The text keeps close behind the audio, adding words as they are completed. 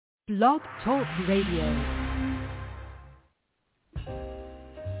Blog Talk Radio.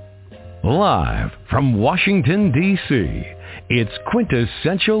 Live from Washington, D.C., it's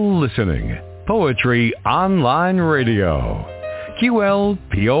Quintessential Listening, Poetry Online Radio.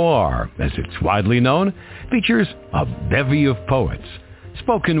 QLPOR, as it's widely known, features a bevy of poets,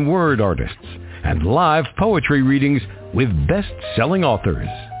 spoken word artists, and live poetry readings with best-selling authors.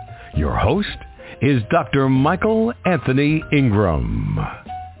 Your host is Dr. Michael Anthony Ingram.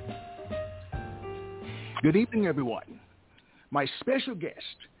 Good evening, everyone. My special guest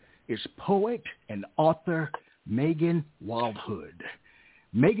is poet and author Megan Wildhood.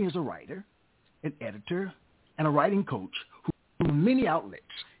 Megan is a writer, an editor, and a writing coach who, through many outlets,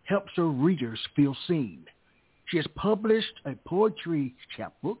 helps her readers feel seen. She has published a poetry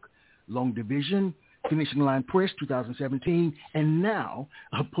chapbook, Long Division, Finishing Line Press, 2017, and now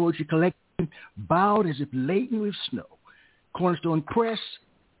a poetry collection, Bowed as if laden with snow, Cornerstone Press,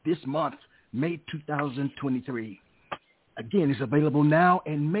 this month, May 2023. Again, it's available now.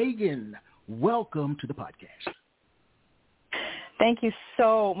 And Megan, welcome to the podcast. Thank you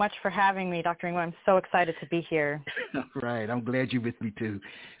so much for having me, Dr. Ingram. I'm so excited to be here. All right. I'm glad you're with me, too.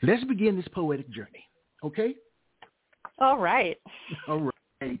 Let's begin this poetic journey, okay? All right. All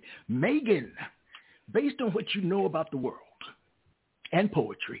right. Megan, based on what you know about the world and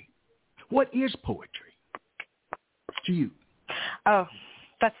poetry, what is poetry to you? Oh,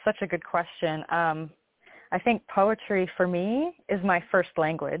 that's such a good question. I think poetry for me is my first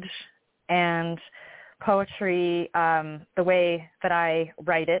language, and poetry, the way that I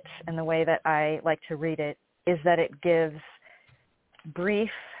write it and the way that I like to read it is that it gives brief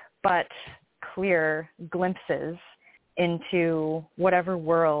but clear glimpses into whatever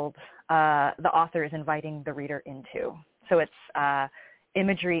world the author is inviting the reader into. So it's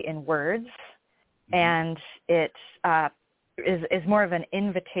imagery in words, and it is more of an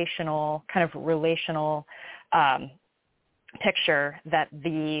invitational kind of relational picture that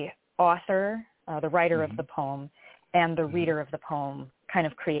the author, the writer of the poem, and the reader of the poem kind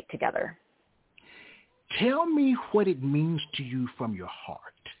of create together. Tell me what it means to you from your heart.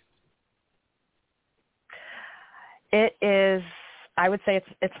 It is, I would say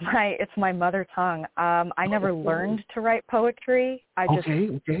it's my mother tongue. I never learned to write poetry. I just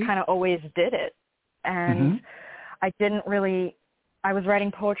kind of always did it. And I was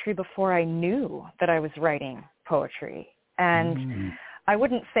writing poetry before I knew that I was writing poetry. And I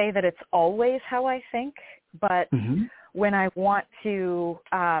wouldn't say that it's always how I think, but when I want to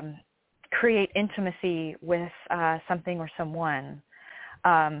create intimacy with something or someone,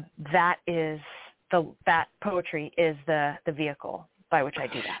 that poetry is the vehicle by which I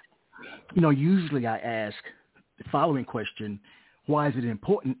do that. You know, usually I ask the following question, why is it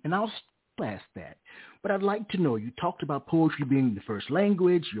important? And I'll still ask that. But I'd like to know, you talked about poetry being the first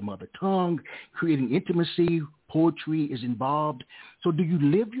language, your mother tongue, creating intimacy, poetry is involved. So do you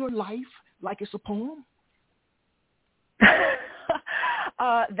live your life like it's a poem?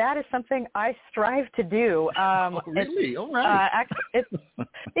 That is something I strive to do. Really? All right. It's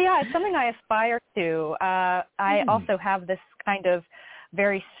something I aspire to. I also have this kind of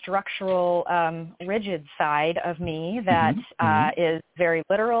very structural, rigid side of me that is very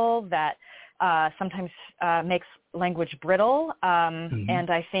literal, that sometimes makes language brittle. And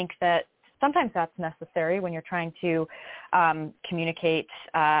I think that sometimes that's necessary when you're trying to communicate,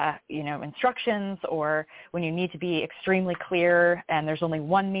 instructions, or when you need to be extremely clear and there's only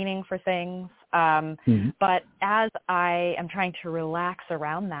one meaning for things. But as I am trying to relax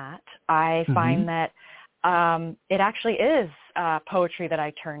around that, I find that it actually is poetry that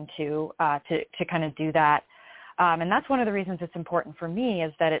I turn to kind of do that. And that's one of the reasons it's important for me,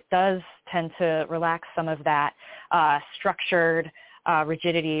 is that it does tend to relax some of that structured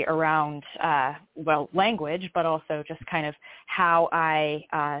rigidity around, language, but also just kind of how I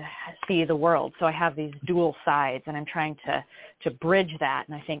see the world. So I have these dual sides, and I'm trying to bridge that.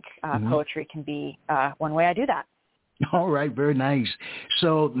 And I think poetry can be one way I do that. All right, very nice.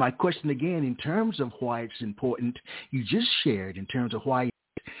 So my question again, in terms of why it's important, you just shared in terms of why it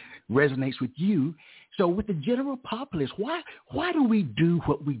resonates with you. So with the general populace, why do we do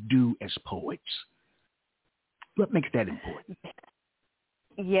what we do as poets? What makes that important?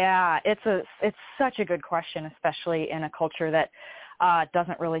 Yeah, it's such a good question, especially in a culture that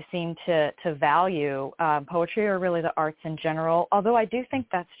doesn't really seem to value poetry or really the arts in general, although I do think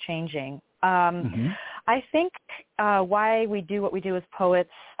that's changing. I think why we do what we do as poets,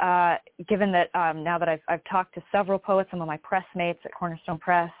 given that now that I've talked to several poets, some of my press mates at Cornerstone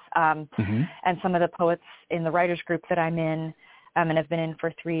Press, and some of the poets in the writers group that I'm in and have been in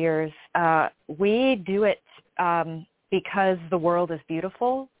for 3 years, we do it because the world is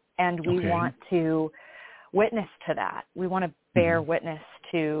beautiful and we want to witness to that. We want to bear witness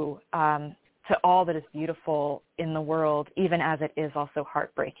to all that is beautiful in the world, even as it is also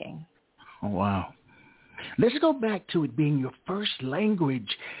heartbreaking. Oh, wow. Let's go back to it being your first language,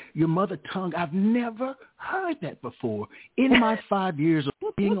 your mother tongue. I've never heard that before in my 5 years of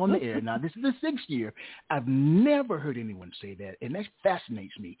being on the air. Now, this is the 6th year. I've never heard anyone say that, and that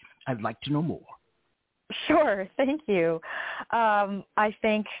fascinates me. I'd like to know more. Sure. Thank you. I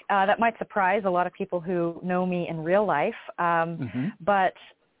think that might surprise a lot of people who know me in real life. But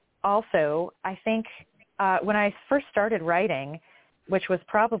also, I think when I first started writing, which was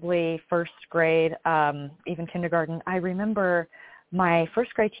probably first grade, even kindergarten, I remember my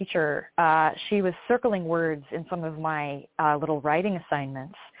first grade teacher, she was circling words in some of my little writing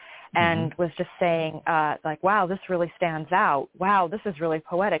assignments and was just saying, like, wow, this really stands out. Wow, this is really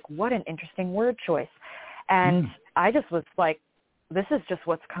poetic. What an interesting word choice. And I just was like, this is just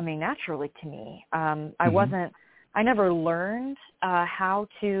what's coming naturally to me. I never learned how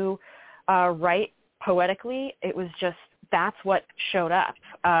to write poetically. It was just, that's what showed up.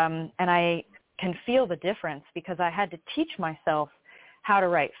 And I can feel the difference because I had to teach myself how to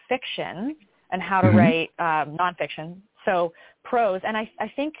write fiction and how to write nonfiction, so prose. And I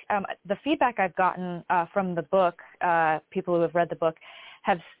think the feedback I've gotten from the book, people who have read the book,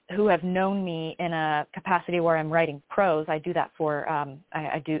 who have known me in a capacity where I'm writing prose. I do that for,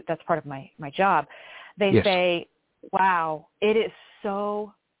 I do, that's part of my job. They say, wow, it is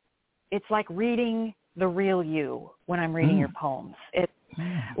so, it's like reading the real you when I'm reading your poems. It's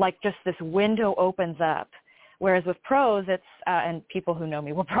like just this window opens up. Whereas with prose, it's, and people who know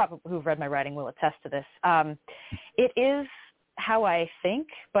me will probably, who've read my writing will attest to this, it is how I think,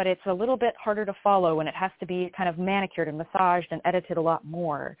 but it's a little bit harder to follow, and it has to be kind of manicured and massaged and edited a lot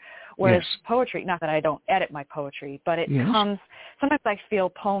more. Whereas poetry, not that I don't edit my poetry, but it comes, sometimes I feel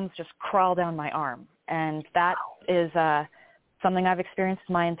poems just crawl down my arm, and that is something I've experienced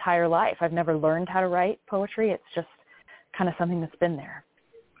my entire life. I've never learned how to write poetry. It's just kind of something that's been there.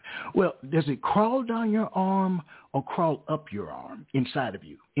 Well, does it crawl down your arm or crawl up your arm, inside of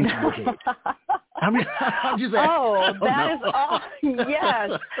you, into your head? I mean, I'm just asking. Oh, that is all.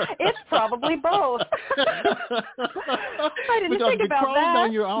 Yes, it's probably both. I didn't because think if it about crawls that.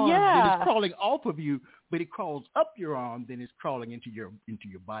 down your arm, then it's crawling off of you, but it crawls up your arm, then it's crawling into your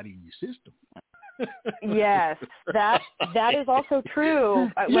body and your system. Yes, that is also true.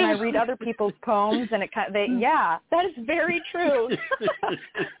 When I read other people's poems, and that is very true.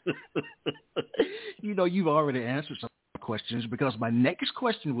 You know, you've already answered some questions because my next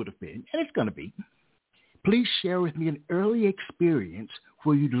question would have been, and it's going to be, please share with me an early experience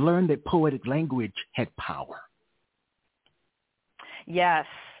where you learned that poetic language had power. Yes,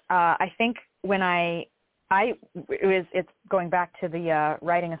 I think when it's going back to the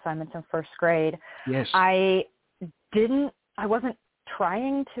writing assignments in first grade. Yes. I wasn't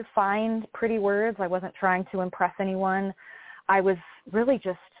trying to find pretty words. I wasn't trying to impress anyone. I was really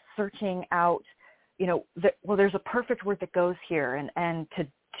just searching out, there's a perfect word that goes here. And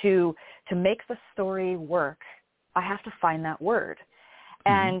to make the story work, I have to find that word.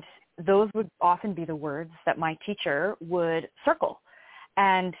 And those would often be the words that my teacher would circle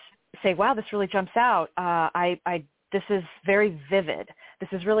and say, wow, this really jumps out. This is very vivid. This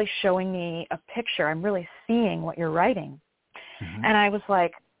is really showing me a picture. I'm really seeing what you're writing. And I was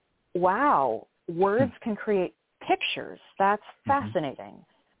like, wow, words can create pictures. That's fascinating.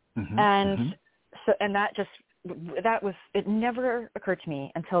 And so, and it never occurred to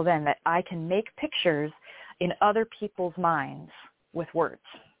me until then that I can make pictures in other people's minds with words.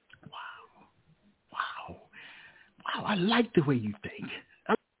 Wow. I like the way you think.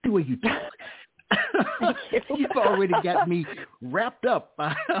 The way you talk. You've already got me wrapped up.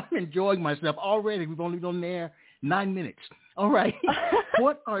 I'm enjoying myself already. We've only been on there 9 minutes. All right.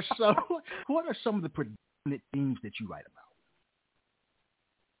 What are some of the predominant themes that you write about?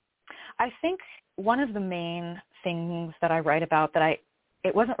 I think one of the main things that I write about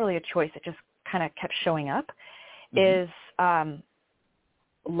it wasn't really a choice. It just kind of kept showing up is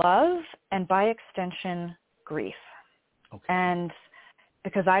love and by extension, grief. Okay. And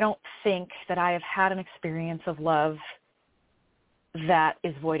because I don't think that I have had an experience of love that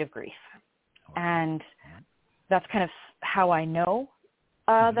is void of grief. And that's kind of how I know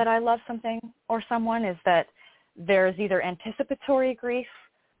that I love something or someone, is that there's either anticipatory grief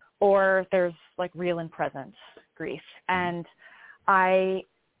or there's like real and present grief. And I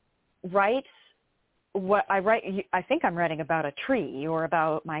write what I write. I think I'm writing about a tree or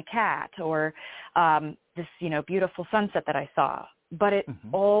about my cat or this, beautiful sunset that I saw. But it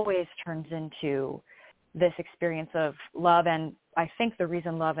always turns into this experience of love. And I think the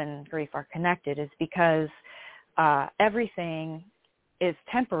reason love and grief are connected is because everything is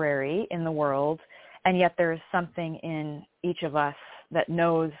temporary in the world, and yet there is something in each of us that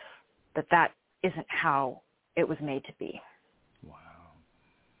knows that that isn't how it was made to be. Wow.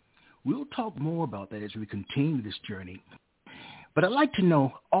 We'll talk more about that as we continue this journey. But I'd like to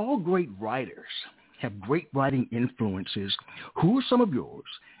know, all great writers have great writing influences. Who are some of yours,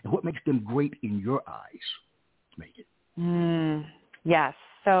 and what makes them great in your eyes, Megan? Yes.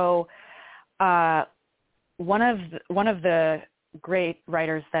 So one of the great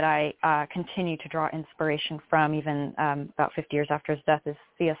writers that I continue to draw inspiration from, even about 50 years after his death, is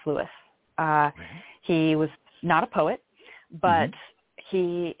C.S. Lewis. He was not a poet, but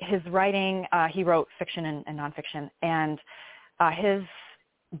his writing, he wrote fiction and nonfiction, and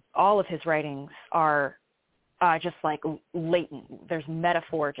all of his writings are just like latent. There's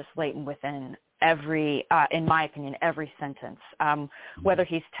metaphor just latent within every, in my opinion, every sentence. Whether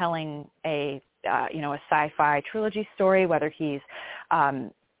he's telling a sci-fi trilogy story, whether he's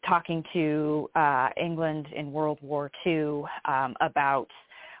talking to England in World War II about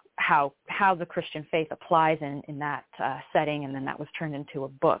how the Christian faith applies in that setting, and then that was turned into a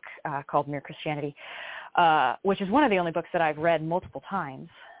book called Mere Christianity, which is one of the only books that I've read multiple times.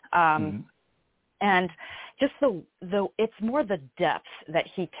 And just it's more the depth that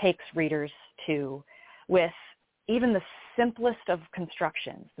he takes readers to with even the simplest of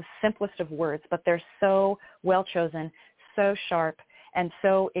constructions, the simplest of words, but they're so well chosen, so sharp, and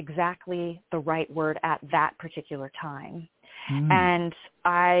so exactly the right word at that particular time. And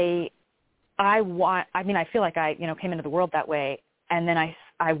I feel like I came into the world that way, and then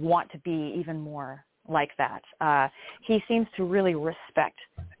I want to be even more like that. He seems to really respect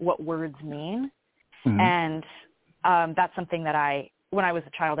what words mean. And that's something that when I was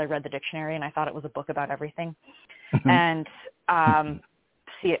a child, I read the dictionary and I thought it was a book about everything. And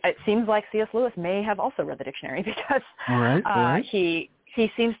it seems like C.S. Lewis may have also read the dictionary, because he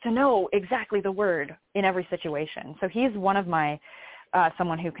seems to know exactly the word in every situation. So he's one of my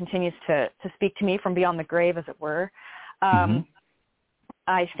someone who continues to speak to me from beyond the grave, as it were.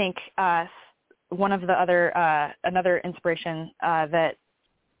 I think one of the other another inspiration that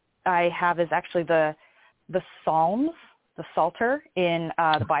I have is actually the Psalms, the Psalter in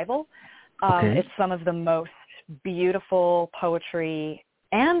the Bible. It's some of the most beautiful poetry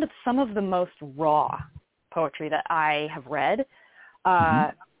and some of the most raw poetry that I have read.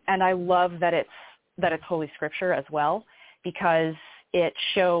 And I love that it's Holy Scripture as well, because it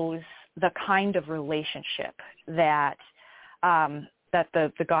shows the kind of relationship that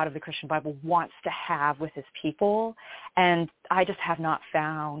the God of the Christian Bible wants to have with his people. And I just have not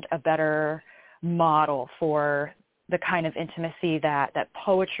found a better model for the kind of intimacy that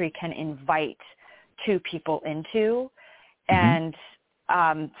poetry can invite two people into. And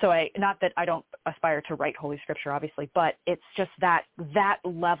so not that I don't aspire to write Holy Scripture, obviously, but it's just that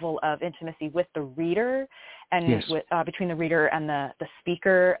level of intimacy with the reader and between the reader and the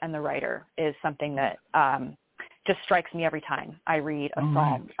speaker and the writer is something that just strikes me every time I read a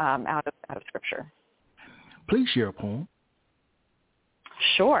psalm out of Scripture. Please share a poem.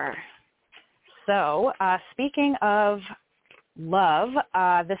 Sure. So speaking of love,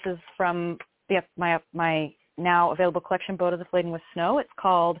 this is from my now available collection, Bodas Laden with Snow. It's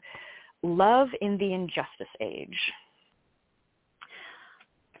called Love in the Injustice Age.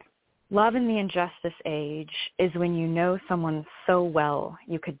 Love in the injustice age is when you know someone so well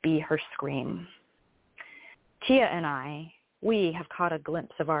you could be her scream. Tia and I, we have caught a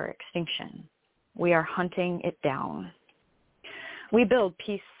glimpse of our extinction. We are hunting it down. We build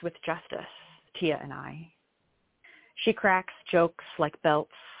peace with justice, Tia and I. She cracks jokes like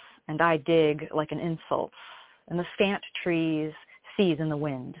belts, and I dig like an insult, and the scant trees seize in the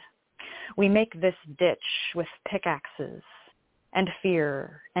wind. We make this ditch with pickaxes and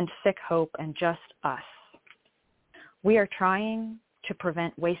fear and sick hope and just us. We are trying to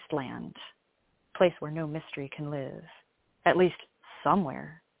prevent wasteland, place where no mystery can live, at least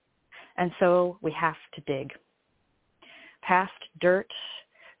somewhere. And so we have to dig. Past dirt,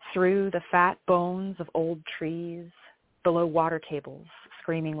 through the fat bones of old trees, below water tables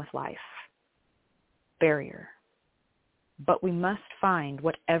screaming with life. Barrier. But we must find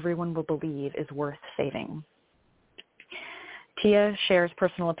what everyone will believe is worth saving. Tia shares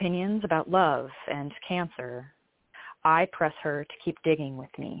personal opinions about love and cancer. I press her to keep digging with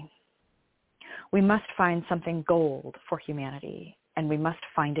me. We must find something gold for humanity, and we must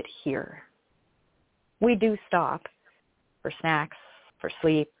find it here. We do stop for snacks, for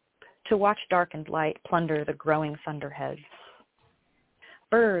sleep, to watch dark and light plunder the growing thunderheads.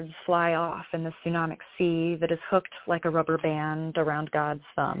 Birds fly off in the tsunamic sea that is hooked like a rubber band around God's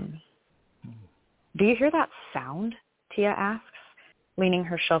thumb. Do you hear that sound? Tia asks, leaning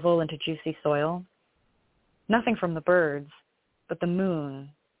her shovel into juicy soil. Nothing from the birds, but the moon,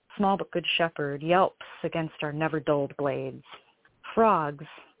 small but good shepherd, yelps against our never-dulled blades. Frogs,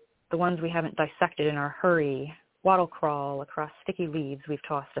 the ones we haven't dissected in our hurry, waddle crawl across sticky leaves we've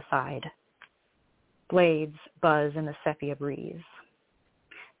tossed aside. Blades buzz in the sepia breeze.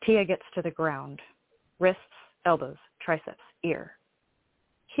 Tia gets to the ground. Wrists, elbows, triceps, ear.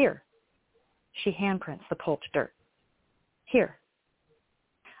 Here. She handprints the pulped dirt. Here.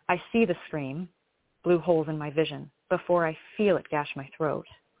 I see the scream, blue holes in my vision, before I feel it gash my throat.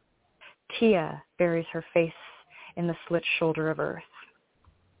 Tia buries her face in the slit shoulder of earth.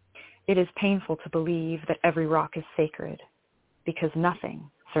 It is painful to believe that every rock is sacred, because nothing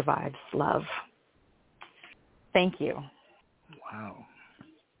survives love. Thank you. Wow.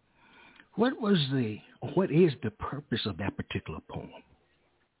 What is the purpose of that particular poem?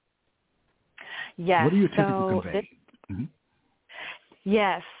 Yes. What are you attempting to convey?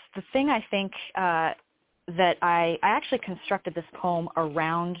 Yes. The thing I think that I actually constructed this poem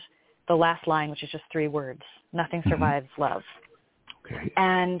around the last line, which is just 3 words. Nothing survives love. Okay.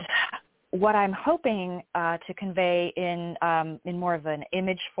 And what I'm hoping to convey in more of an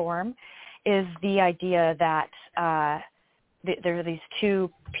image form is the idea that there are these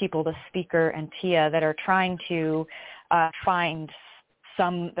 2 people, the speaker and Tia, that are trying to find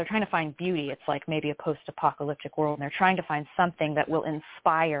beauty. It's like maybe a post-apocalyptic world, and they're trying to find something that will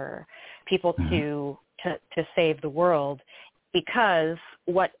inspire people to save the world, because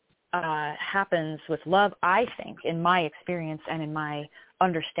what happens with love, I think, in my experience and in my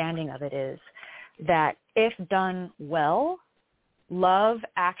understanding of it, is that if done well, love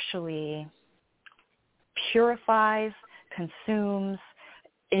actually purifies, consumes,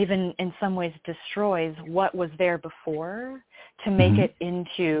 even in some ways destroys what was there before to make it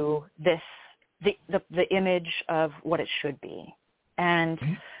into the image of what it should be. And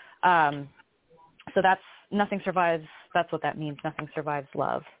so that's nothing survives. That's what that means. Nothing survives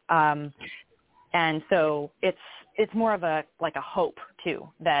love. And so it's more of a hope too,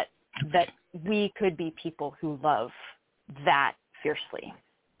 that we could be people who love that fiercely.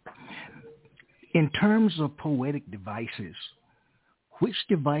 In terms of poetic devices, which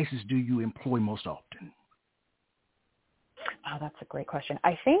devices do you employ most often? Oh, that's a great question.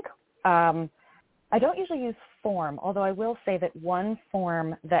 I think I don't usually use form, although I will say that one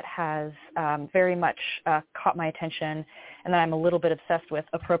form that has very much caught my attention and that I'm a little bit obsessed with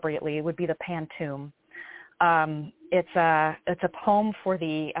appropriately would be the pantoum. It's a poem for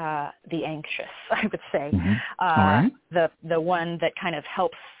the anxious, I would say. All right. The one that kind of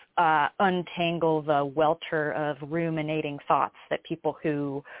helps untangle the welter of ruminating thoughts that people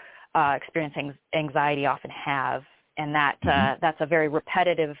who experience anxiety often have, and that's a very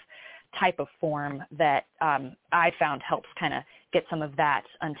repetitive type of form that I found helps kind of get some of that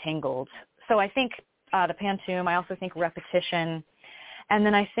untangled. So I think the pantoum. I also think repetition, and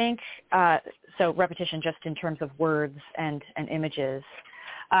then I think so repetition just in terms of words and images.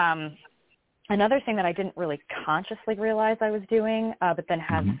 Another thing that I didn't really consciously realize I was doing, but then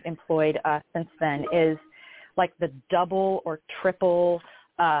have employed since then, is like the double or triple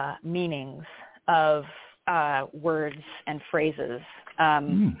meanings of words and phrases.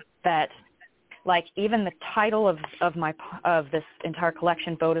 That, like, even the title of this entire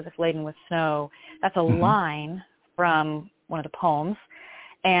collection, "Boat as if laden with snow," that's a line from one of the poems,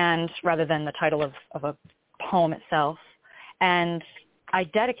 and rather than the title of a poem itself. And I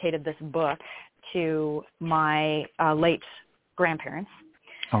dedicated this book to my late grandparents,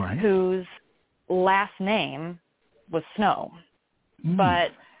 whose last name was Snow.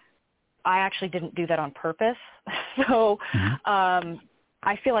 But I actually didn't do that on purpose. So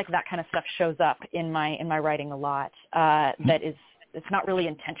I feel like that kind of stuff shows up in my writing a lot. It's not really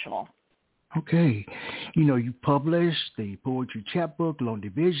intentional. Okay. You published the poetry chapbook, Long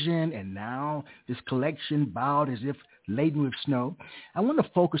Division, and now this collection, Bowed as If Laden with Snow. I want to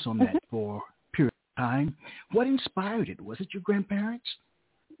focus on that for a period of time. What inspired it? Was it your grandparents?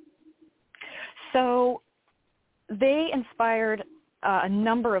 So they inspired a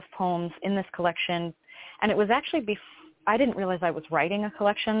number of poems in this collection, and it was actually I didn't realize I was writing a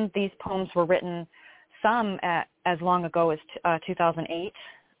collection. These poems were written, some as long ago as 2008,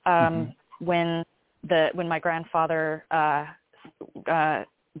 when my grandfather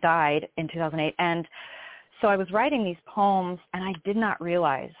died in 2008. And so I was writing these poems, and I did not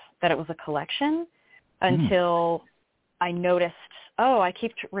realize that it was a collection until I noticed, I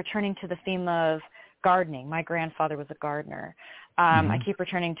keep returning to the theme of gardening. My grandfather was a gardener. I keep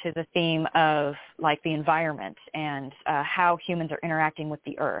returning to the theme of like the environment and how humans are interacting with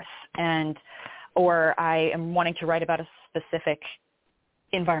the earth, or I am wanting to write about a specific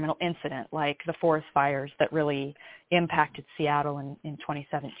environmental incident like the forest fires that really impacted Seattle in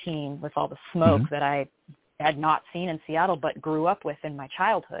 2017 with all the smoke that I had not seen in Seattle but grew up with in my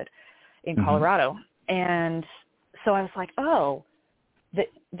childhood in Colorado. And so I was like,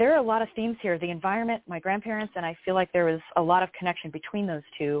 there are a lot of themes here, the environment, my grandparents, and I feel like there was a lot of connection between those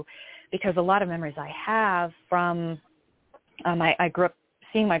two because a lot of memories I have from I grew up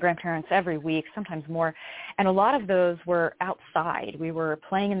seeing my grandparents every week, sometimes more, and a lot of those were outside. We were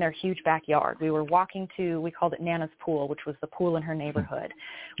playing in their huge backyard. We were walking to, we called it Nana's pool, which was the pool in her neighborhood.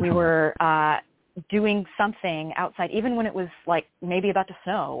 We were doing something outside, even when it was like maybe about to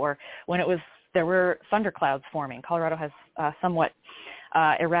snow or when there were thunderclouds forming. Colorado has somewhat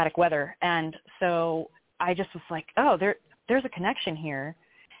erratic weather. And so I just was like, there's a connection here.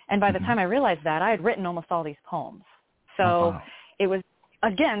 And by the time I realized that, I had written almost all these poems. So it was,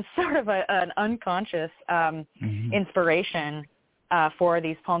 again, sort of an unconscious inspiration for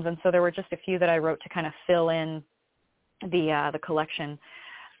these poems. And so there were just a few that I wrote to kind of fill in the collection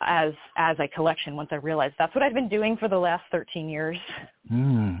as a collection once I realized that's what I've been doing for the last 13 years.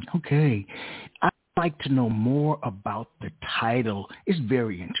 Okay. I'd like to know more about the title. It's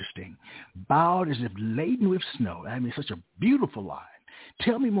very interesting. Bowed as if laden with snow. I mean, such a beautiful line.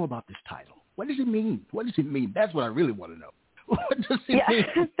 Tell me more about this title. What does it mean? What does it mean? That's what I really want to know. What does it mean?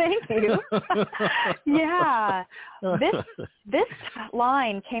 Thank you. Yeah. This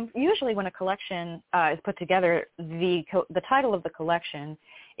line came, usually when a collection is put together, the title of the collection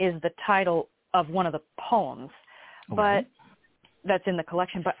is the title of one of the poems, but that's in the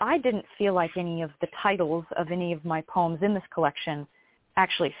collection. But I didn't feel like any of the titles of any of my poems in this collection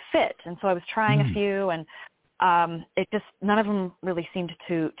actually fit. And so I was trying a few, and it just, none of them really seemed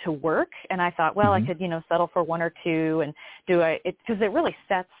to work. And I thought, well, I could, settle for one or two and do it, because it really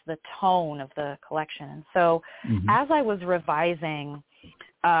sets the tone of the collection. And so as I was revising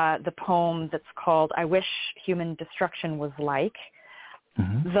the poem that's called I Wish Human Destruction Was Like,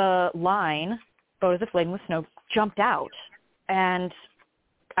 the line, "Bowed as if laden with snow," jumped out. And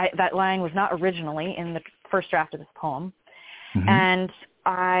that line was not originally in the first draft of this poem. And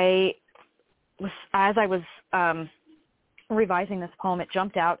as I was revising this poem, it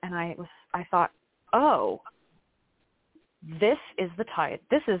jumped out, and I thought, this is the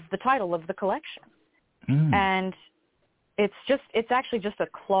title of the collection. And it's actually just a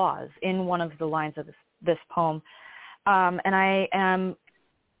clause in one of the lines of this poem. And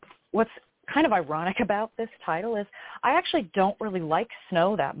what's kind of ironic about this title is I actually don't really like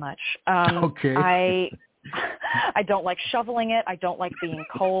snow that much. I don't like shoveling it. I don't like being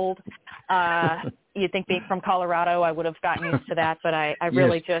cold. You'd think being from Colorado, I would have gotten used to that, but I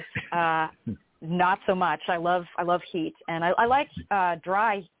really just not so much. I love heat, and I like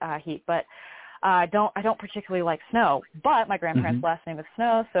dry heat, but I don't particularly like snow. But my grandparents' last name is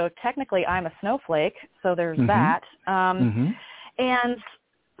Snow, so technically I'm a snowflake. So there's that. And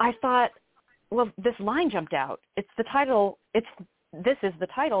I thought, well, this line jumped out. It's the title. This is the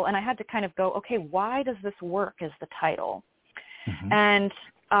title, and I had to kind of go, okay, why does this work as the title? And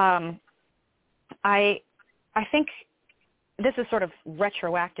I think this is sort of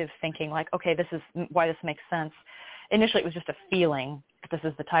retroactive thinking, like, okay, this is why this makes sense. Initially, it was just a feeling that this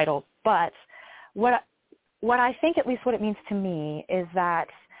is the title, but what I think, at least what it means to me, is that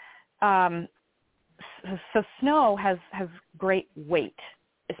so snow has great weight,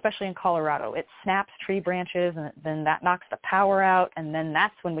 especially in Colorado. It snaps tree branches, and then that knocks the power out, and then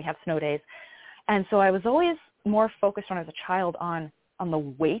that's when we have snow days. And so I was always more focused on, as a child, on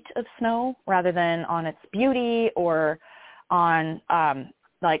the weight of snow rather than on its beauty or on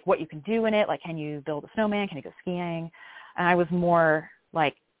like what you can do in it. Like, can you build a snowman? Can you go skiing? And I was more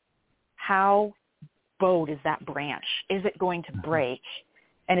like, how bowed is that branch? Is it going to break?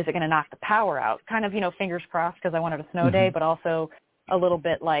 And is it going to knock the power out? Kind of, fingers crossed, because I wanted a snow day, but also a little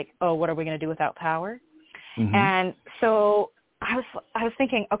bit like, oh, what are we going to do without power? And so I was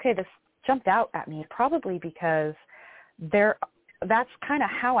thinking, okay, this jumped out at me probably because that's kind of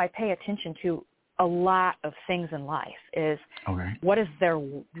how I pay attention to a lot of things in life is what is their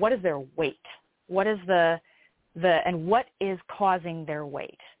weight? What is and what is causing their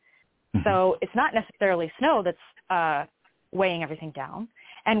weight? So it's not necessarily snow that's weighing everything down,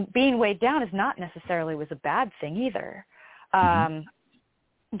 and being weighed down is not necessarily was a bad thing either.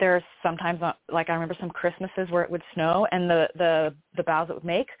 There's sometimes, like I remember some Christmases where it would snow, and the boughs it would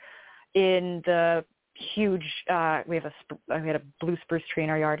make in the huge we had a blue spruce tree in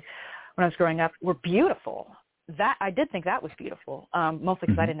our yard when I was growing up were beautiful. That I did think that was beautiful, mostly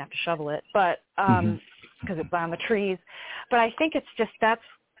because I didn't have to shovel it, but because it's on the trees. But I think it's just that's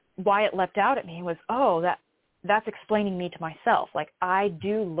why it leapt out at me was, that's explaining me to myself. Like I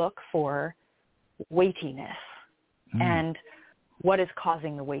do look for weightiness and what is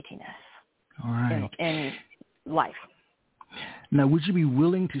causing the weightiness in life. Now, would you be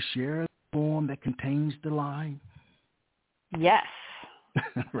willing to share a poem that contains the line? Yes,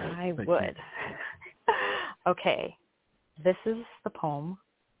 Right, I would. Okay, this is the poem.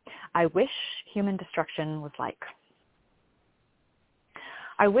 I wish human destruction was like.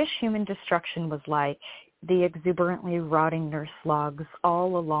 I wish human destruction was like the exuberantly rotting nurse logs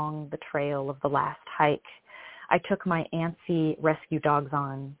all along the trail of the last hike I took my antsy rescue dogs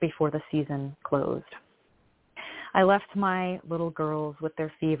on before the season closed. I left my little girls with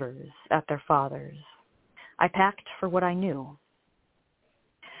their fevers at their father's. I packed for what I knew.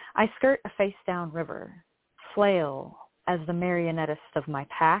 I skirt a face-down river, flail as the marionettist of my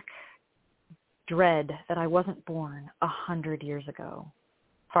pack, dread that I wasn't born 100 years ago,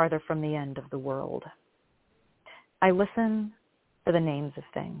 farther from the end of the world. I listen for the names of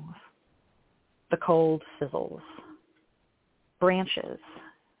things. The cold sizzles. Branches,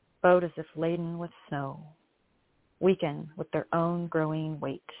 bowed as if laden with snow, weaken with their own growing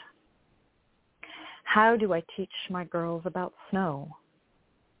weight. How do I teach my girls about snow?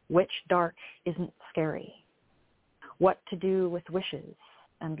 Which dark isn't scary? What to do with wishes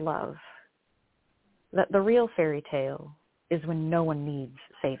and love? That the real fairy tale is when no one needs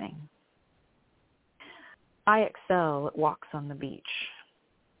saving. I excel at walks on the beach.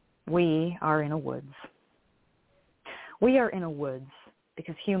 We are in a woods. We are in a woods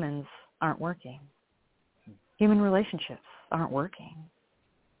because humans aren't working. Human relationships aren't working.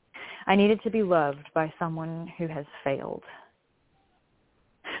 I needed to be loved by someone who has failed.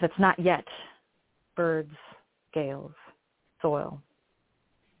 That's not yet birds, gales, soil.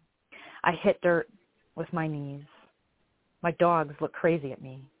 I hit dirt with my knees. My dogs look crazy at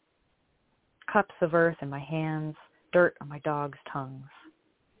me. Cups of earth in my hands, dirt on my dogs' tongues.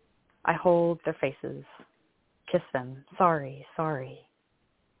 I hold their faces, kiss them. Sorry, sorry.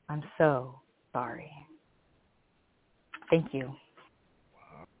 I'm so sorry. Thank you.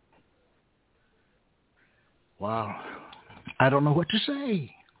 Wow. I don't know what to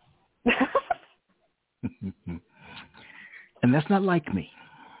say. And that's not like me.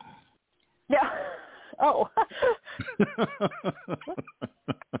 Yeah. Oh.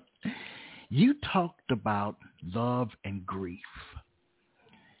 You talked about love and grief.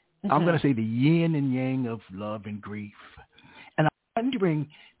 I'm going to say the yin and yang of love and grief. And I'm wondering,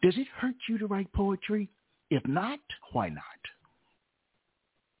 does it hurt you to write poetry? If not, why not?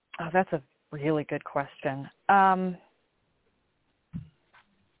 Oh, that's a really good question.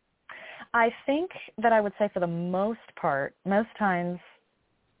 I think that I would say for the most part, most times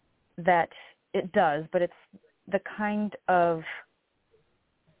that it does, but it's the kind of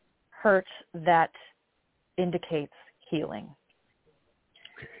hurt that indicates healing,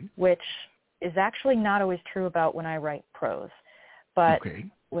 which is actually not always true about when I write prose. But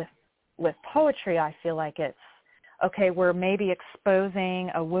with poetry, I feel like it's, okay, we're maybe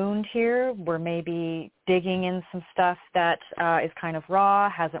exposing a wound here. We're maybe digging in some stuff that is kind of raw,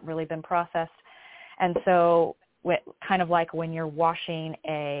 hasn't really been processed. And so kind of like when you're washing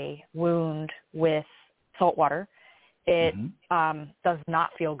a wound with salt water, it does not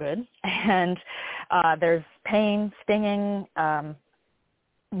feel good. And there's pain, stinging.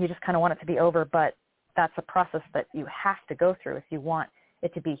 You just kind of want it to be over, but that's a process that you have to go through if you want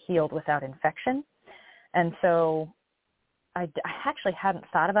it to be healed without infection. And so I actually hadn't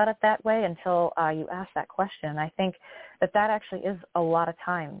thought about it that way until you asked that question. I think that actually is a lot of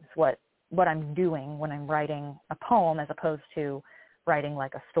times what I'm doing when I'm writing a poem as opposed to writing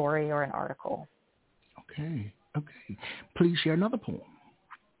like a story or an article. Okay. Please share another poem.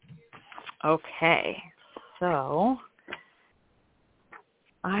 Okay. So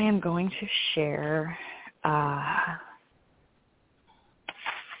I am going to share...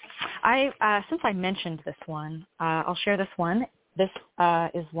 since I mentioned this one, I'll share this one. This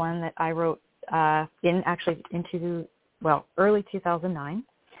is one that I wrote into early 2009,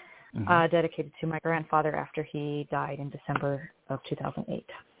 dedicated to my grandfather after he died in December of 2008.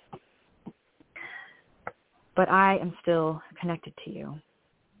 But I am still connected to you.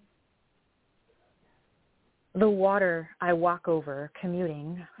 The water I walk over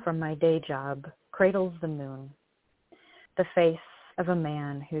commuting from my day job cradles the moon, the face of a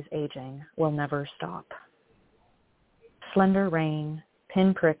man whose aging will never stop. Slender rain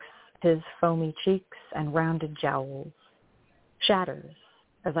pinpricks his foamy cheeks and rounded jowls, shatters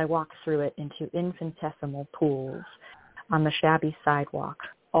as I walk through it into infinitesimal pools on the shabby sidewalk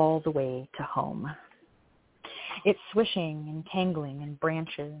all the way to home. It's swishing and tangling in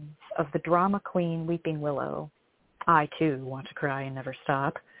branches of the drama queen weeping willow. I, too, want to cry and never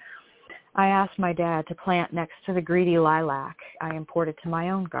stop. I asked my dad to plant next to the greedy lilac I imported to my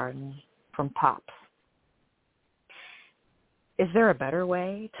own garden from Pops. Is there a better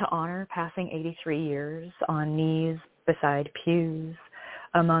way to honor passing 83 years on knees beside pews,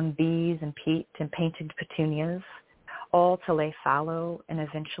 among bees and peat and painted petunias, all to lay fallow and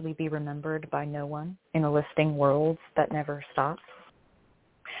eventually be remembered by no one in a listing world that never stops?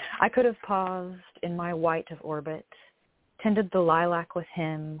 I could have paused in my white of orbit, tended the lilac with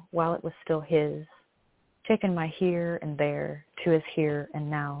him while it was still his, taken my here and there to his here and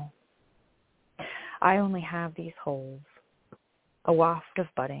now. I only have these holes, a waft of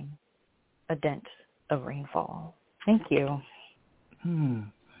budding, a dent of rainfall. Thank you.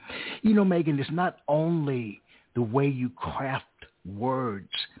 You know, Megan, it's not only the way you craft words,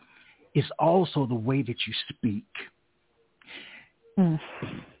 it's also the way that you speak.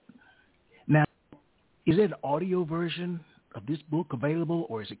 Now, is there an audio version of this book available,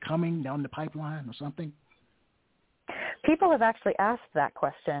 or is it coming down the pipeline or something? People have actually asked that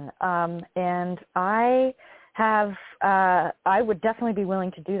question, and I would definitely be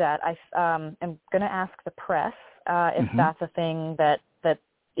willing to do that. I am going to ask the press if that's a thing that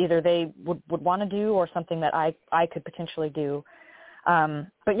either they would want to do or something that I could potentially do.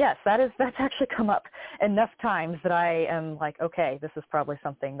 But yes, that's actually come up enough times that I am like, okay, this is probably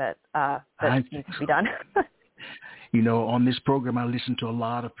something that needs to be done. You know, on this program, I listen to a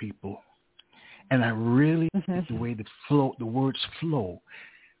lot of people, and I really like the way the words flow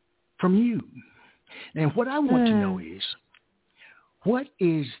from you. And what I want to know is, what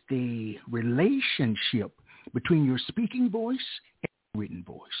is the relationship between your speaking voice and written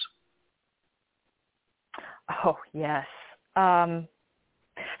voice? Oh, yes.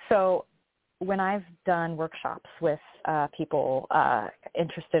 So when I've done workshops with people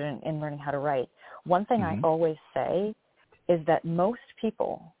interested in learning how to write, one thing I always say is that most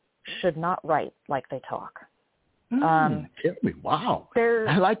people should not write like they talk. Tell me. Wow.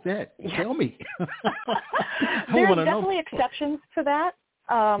 I like that. Yeah. Tell me. There's definitely exceptions to that.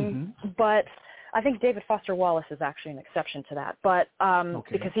 But I think David Foster Wallace is actually an exception to that. But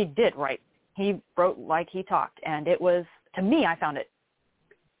because he did write. He wrote like he talked. And it was, to me, I found it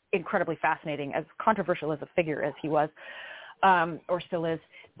incredibly fascinating, as controversial as a figure as he was, or still is.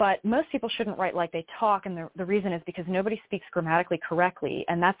 But most people shouldn't write like they talk, and the reason is because nobody speaks grammatically correctly,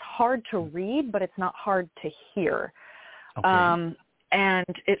 and that's hard to read, but it's not hard to hear. And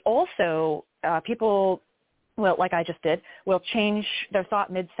it also, people, well, like I just did, will change their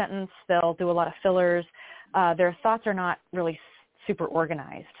thought mid-sentence. They'll do a lot of fillers. Their thoughts are not really super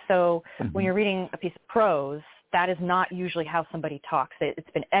organized. So when you're reading a piece of prose, that is not usually how somebody talks. It's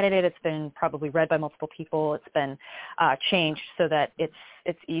been edited. It's been probably read by multiple people. It's been changed so that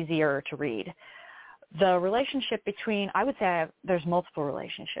it's easier to read. The relationship between, I would say there's multiple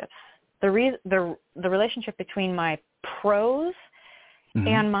relationships. The relationship between my prose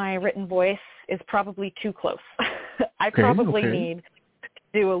and my written voice is probably too close. I probably need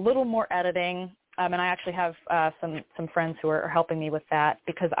to do a little more editing. And I actually have some friends who are helping me with that,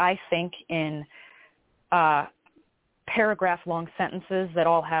 because I think in paragraph-long sentences that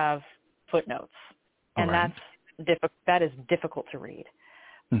all have footnotes, and that is difficult to read.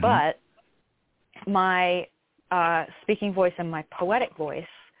 But my speaking voice and my poetic voice,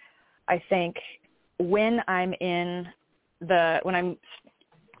 I think, when I'm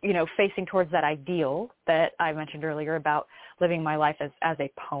facing towards that ideal that I mentioned earlier about living my life as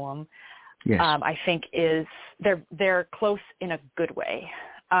a poem, I think they're close in a good way.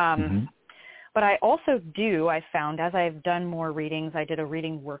 But I also I found, as I've done more readings, I did a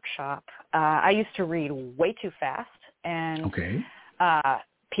reading workshop. I used to read way too fast, and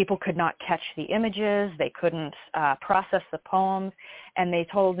people could not catch the images. They couldn't process the poems, and they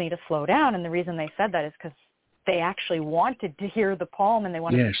told me to slow down. And the reason they said that is because they actually wanted to hear the poem, and they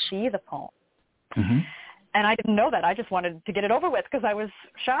wanted to see the poem. And I didn't know that. I just wanted to get it over with because I was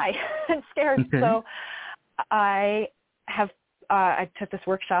shy and scared. So I took this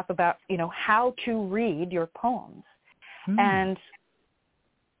workshop about, how to read your poems. And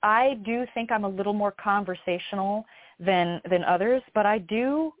I do think I'm a little more conversational than others, but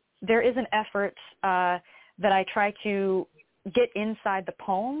there is an effort that I try to get inside the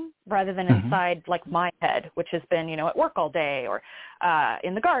poem rather than inside like my head, which has been, at work all day or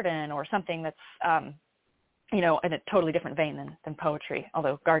in the garden or something that's, in a totally different vein than poetry,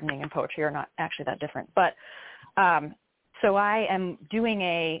 although gardening and poetry are not actually that different. But So I am doing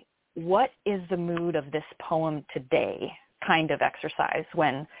a what is the mood of this poem today kind of exercise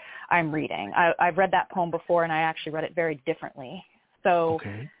when I'm reading. I've read that poem before, and I actually read it very differently. So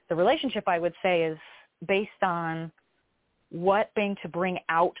the relationship, I would say, is based on what being to bring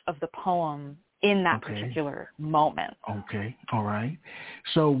out of the poem in that particular moment. Okay, all right.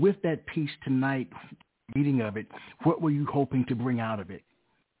 So with that piece tonight, reading of it, what were you hoping to bring out of it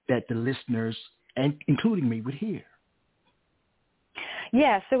that the listeners, and including me, would hear?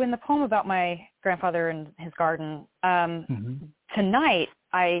 Yeah, so in the poem about my grandfather and his garden, tonight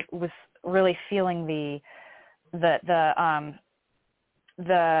I was really feeling the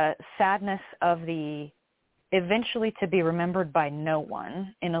sadness of the eventually to be remembered by no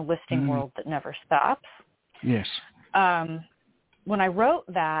one in a listing world that never stops. Yes. When I wrote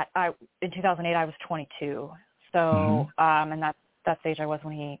that, in 2008, I was 22. So, and that's the age I was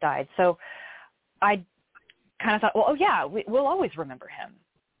when he died. So I kind of thought, well, oh yeah, we'll always remember him.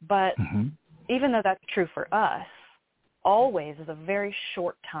 But even though that's true for us, always is a very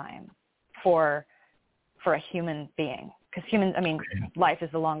short time for a human being. Because life is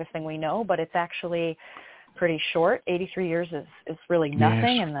the longest thing we know, but it's actually pretty short. 83 years is really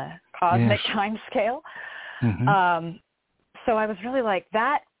nothing in the cosmic time scale. So I was really like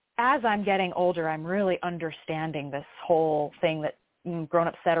that. As I'm getting older, I'm really understanding this whole thing that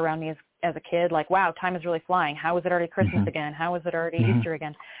grown-ups said around me as a kid, like, wow, time is really flying. How is it already Christmas again? How is it already Easter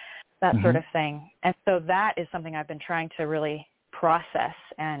again? That sort of thing. And so that is something I've been trying to really process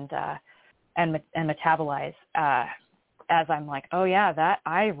and metabolize as I'm like, oh yeah, that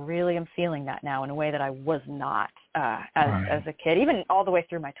I really am feeling that now in a way that I was not as a kid, even all the way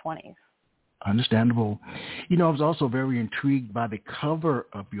through my 20s. Understandable. I was also very intrigued by the cover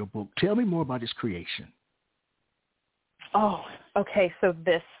of your book. Tell me more about its creation. Oh, okay. So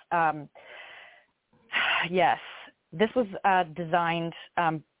this, yes, this was designed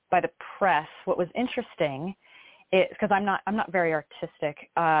by the press. What was interesting is because I'm not very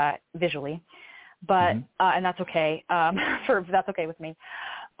artistic visually, but and that's okay. That's okay with me.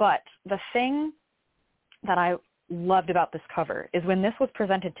 But the thing that I loved about this cover is when this was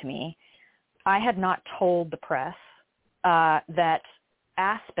presented to me, I had not told the press that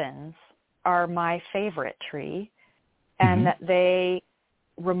aspens are my favorite tree and that they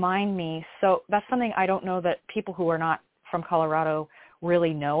remind me. So that's something I don't know that people who are not from Colorado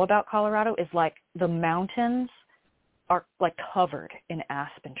really know about Colorado is like the mountains are like covered in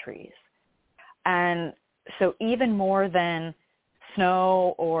aspen trees. And so even more than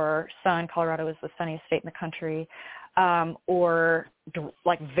snow or sun, Colorado is the sunniest state in the country, or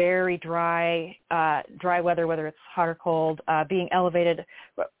like very dry weather, whether it's hot or cold, being elevated.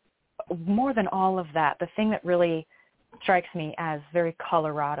 More than all of that, the thing that really strikes me as very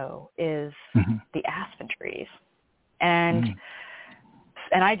Colorado is the aspen trees. And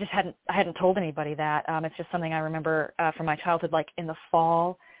I just hadn't told anybody that. It's just something I remember from my childhood, like in the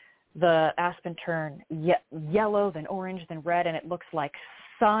fall, the aspen turn yellow, then orange, then red, and it looks like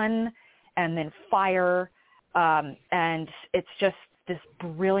sun and then fire. And it's just this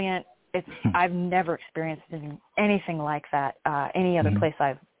brilliant, I've never experienced anything like that, any other place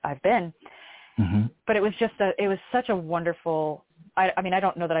I've been. But it was such a wonderful, I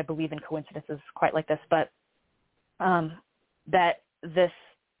don't know that I believe in coincidences quite like this, but that this,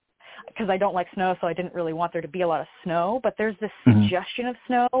 because I don't like snow, so I didn't really want there to be a lot of snow, but there's this suggestion of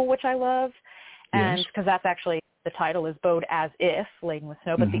snow, which I love. And because that's actually, the title is Bowed as If, Laden with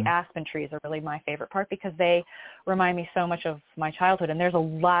Snow, but the aspen trees are really my favorite part because they remind me so much of my childhood. And there's a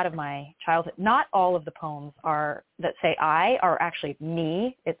lot of my childhood, not all of the poems that say I are actually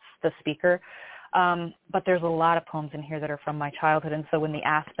me, it's the speaker. But there's a lot of poems in here that are from my childhood. And so when the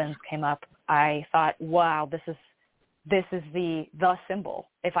aspens came up, I thought, wow, this is the symbol.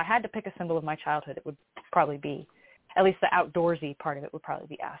 If I had to pick a symbol of my childhood, it would probably be, at least the outdoorsy part of it would probably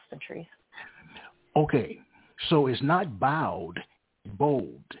be aspen trees. Okay, so it's not bowed,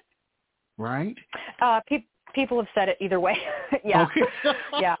 bold, right? People have said it either way. Yeah. Okay.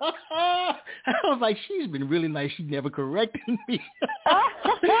 Yeah. I was like, she's been really nice. She never corrected me.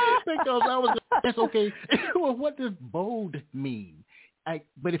 Because I was like, that's okay. Well, what does bold mean?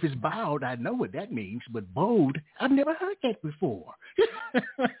 But if it's bowed, I know what that means. But bold, I've never heard that before.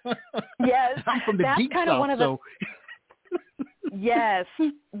 Yes. I'm from the that's deep kind south, of one of the, so... Yes,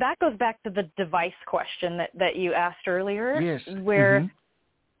 that goes back to the device question that you asked earlier. Yes. Where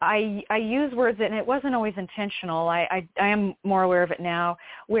I use words, and it wasn't always intentional. I am more aware of it now,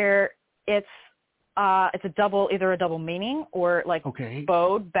 where it's a double, either a double meaning or like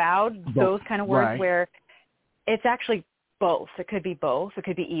bowed, those kind of words where it's actually both. It could be both. It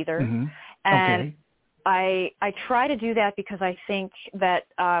could be either. And I try to do that because I think that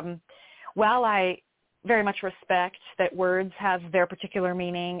while I very much respect that words have their particular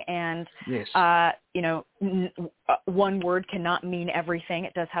meaning, and Yes. One word cannot mean everything.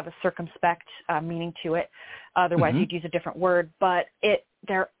 It does have a circumspect meaning to it. Otherwise, you'd use a different word. But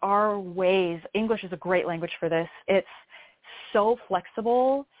there are ways. English is a great language for this. It's so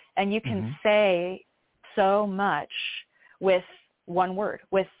flexible, and you can say so much with one word,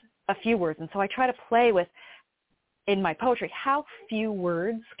 with a few words. And so I try to play with, in my poetry, how few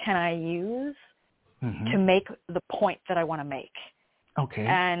words can I use to make the point that I want to make. Okay.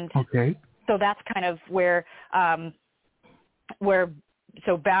 And so that's kind of where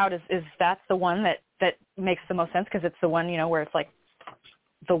so bowed is that's the one that makes the most sense, because it's the one, where it's like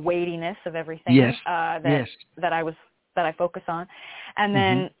the weightiness of everything that I focus on. And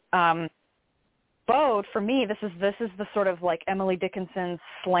then bowed, for me, this is the sort of like Emily Dickinson's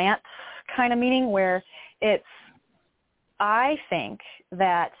slant kind of meaning, where I think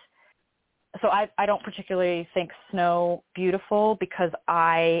that, so I don't particularly think snow beautiful, because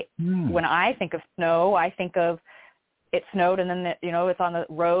when I think of snow, I think of it snowed and then it's on the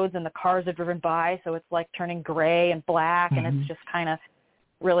roads and the cars are driven by, so it's like turning gray and black, and it's just kind of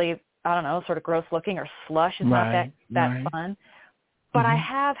really, I don't know, sort of gross looking, or slush is not that fun. But I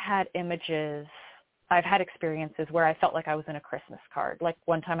have had images, I've had experiences where I felt like I was in a Christmas card. Like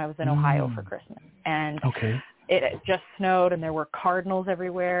one time I was in Ohio for Christmas, and it just snowed and there were cardinals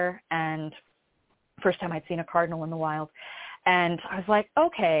everywhere, and first time I'd seen a cardinal in the wild. And I was like,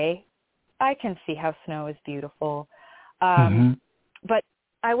 okay, I can see how snow is beautiful. But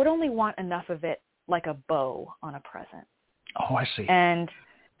I would only want enough of it like a bow on a present. Oh, I see. And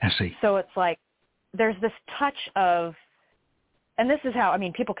I see. So it's like there's this touch of, and this is how,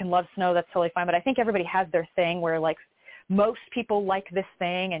 people can love snow, that's totally fine, but I think everybody has their thing where like most people like this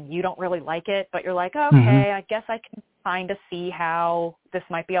thing and you don't really like it, but you're like, okay, I guess I can kind of see how this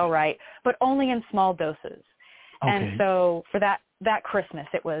might be all right, but only in small doses. And so for that Christmas,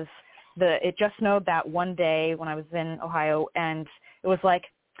 it just snowed that one day when I was in Ohio, and it was like,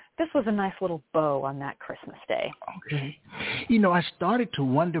 this was a nice little bow on that Christmas day. Okay. I started to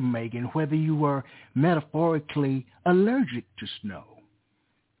wonder, Megan, whether you were metaphorically allergic to snow.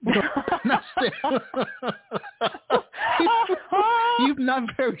 You've not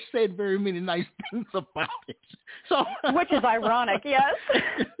said very many nice things about it. So, which is ironic, yes.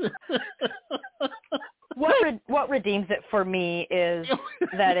 What redeems it for me is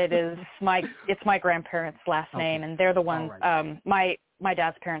that it's my grandparents' last name, and they're the ones. Right. My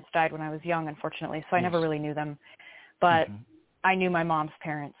dad's parents died when I was young, unfortunately, so I never really knew them. But I knew my mom's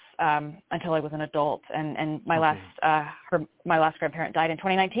parents until I was an adult, and my last grandparent died in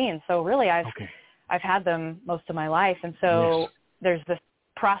 2019. So really, I've had them most of my life, and so there's this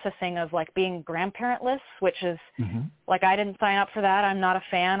processing of like being grandparentless, which is like I didn't sign up for that. I'm not a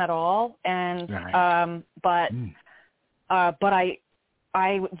fan at all, and but my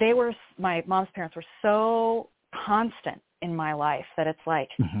mom's parents were so constant in my life that it's like,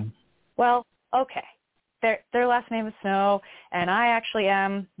 well, okay. Their last name is Snow, and I actually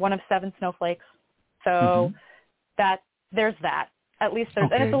am one of 7 snowflakes. So there's that. At least there's,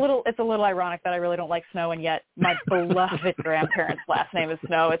 and it's a little ironic that I really don't like snow, and yet my beloved grandparents' last name is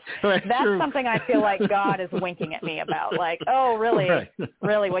Snow. That's something I feel like God is winking at me about. Like, oh, really,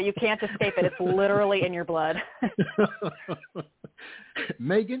 really? Well, you can't escape it. It's literally in your blood.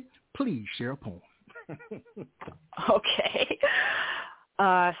 Megan, please share a poem. Okay.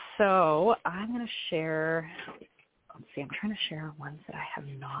 So I'm going to share, let's see, I'm trying to share ones that I have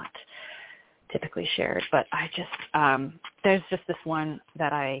not typically shared, but I just, there's just this one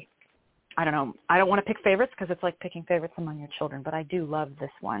that I don't know, I don't want to pick favorites because it's like picking favorites among your children, but I do love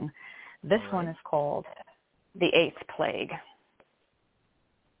this one. This one is called The Eighth Plague.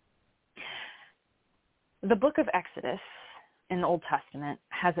 The book of Exodus in the Old Testament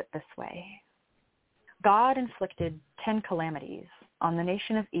has it this way. God inflicted 10 calamities on the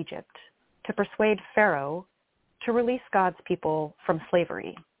nation of Egypt to persuade Pharaoh to release God's people from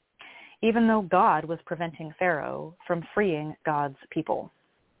slavery, even though God was preventing Pharaoh from freeing God's people.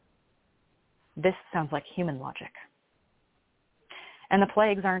 This sounds like human logic. And the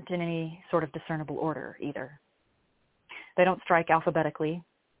plagues aren't in any sort of discernible order either. They don't strike alphabetically,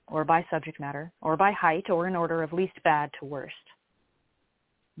 or by subject matter, or by height, or in order of least bad to worst.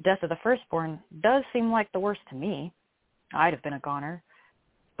 Death of the firstborn does seem like the worst to me. I'd have been a goner.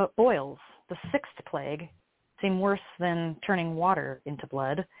 But boils, the 6th plague, seem worse than turning water into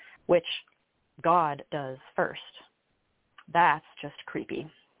blood, which God does first. That's just creepy.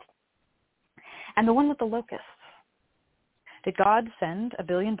 And the one with the locusts. Did God send a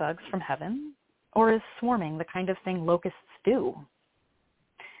billion bugs from heaven? Or is swarming the kind of thing locusts do?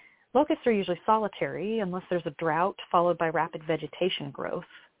 Locusts are usually solitary unless there's a drought followed by rapid vegetation growth.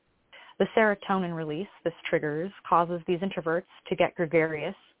 The serotonin release this triggers causes these introverts to get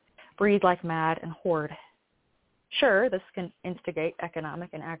gregarious, breed like mad, and hoard. Sure, this can instigate economic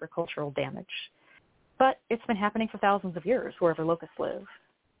and agricultural damage, but it's been happening for thousands of years wherever locusts live.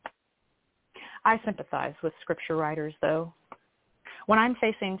 I sympathize with scripture writers, though. When I'm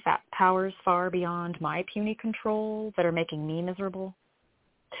facing powers far beyond my puny control that are making me miserable,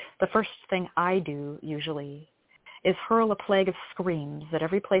 the first thing I do, usually, is hurl a plague of screams at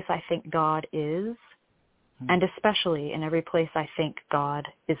every place I think God is, and especially in every place I think God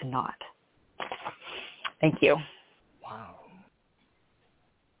is not. Thank you. Wow.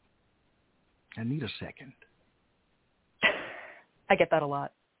 I need a second. I get that a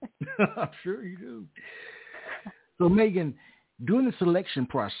lot. I'm sure you do. So, Megan, during the selection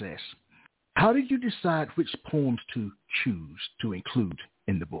process, how did you decide which poems to choose to include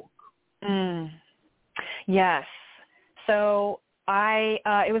in the book? Yes. So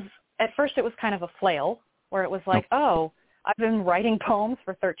at first it was kind of a flail where it was like, oh, I've been writing poems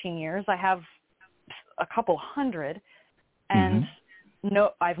for 13 years. I have a couple hundred, and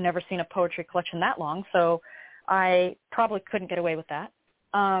no, I've never seen a poetry collection that long, so I probably couldn't get away with that.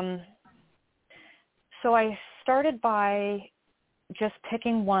 So I started by just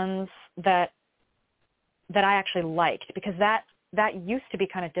picking ones that I actually liked, because that used to be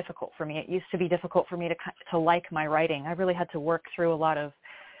kind of difficult for me. It used to be difficult for me to like my writing. I really had to work through a lot of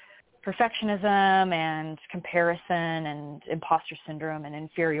perfectionism and comparison and imposter syndrome and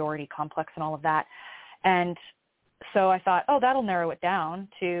inferiority complex and all of that. And so I thought, oh, that'll narrow it down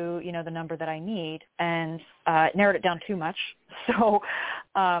to, the number that I need, and narrowed it down too much. So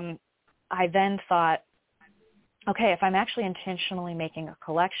I then thought, okay, if I'm actually intentionally making a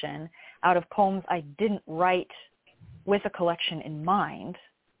collection out of poems I didn't write with a collection in mind,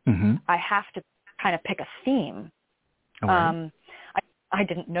 I have to kind of pick a theme. Right. I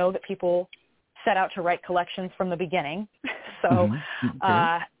didn't know that people set out to write collections from the beginning. So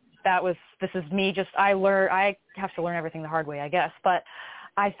this is me I have to learn everything the hard way, I guess. But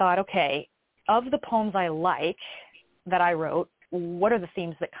I thought, okay, of the poems I like that I wrote, what are the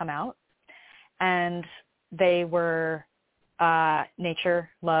themes that come out? And they were nature,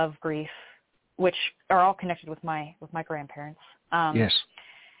 love, grief, which are all connected with my grandparents. Yes.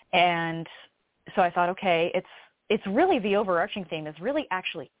 And so I thought, okay, it's really, the overarching theme is really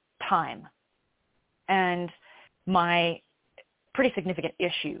actually time and my pretty significant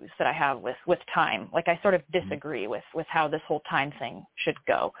issues that I have with time. Like, I sort of disagree with how this whole time thing should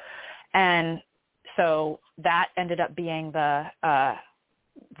go. And so that ended up being the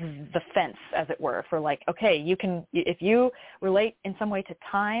fence, as it were, for like, okay, if you relate in some way to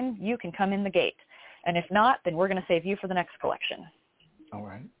time, you can come in the gate. And if not, then we're going to save you for the next collection. All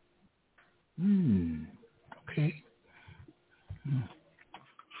right. Okay.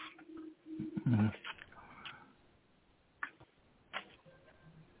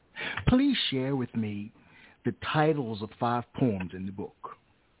 Please share with me the titles of 5 poems in the book.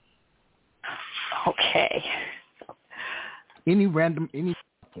 Okay. Any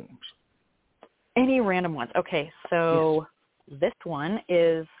poems? Any random ones. Okay, so This one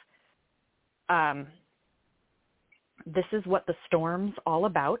is, This Is What the Storm's All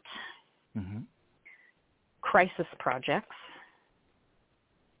About. Crisis Projects.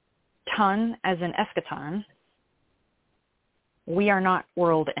 Ton as in eschaton. We Are Not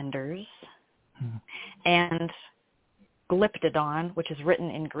World Enders. And Glyptodon, which is written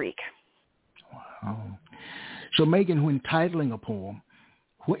in Greek. Wow. So, Megan, when titling a poem,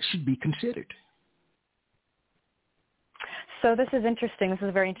 what should be considered? So this is interesting. This is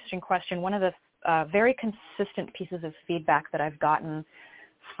a very interesting question. One of the very consistent pieces of feedback that I've gotten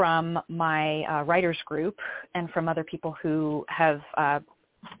from my writers group and from other people who have,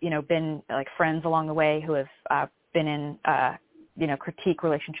 been like friends along the way, who have been in, critique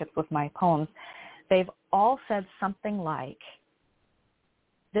relationships with my poems, they've all said something like,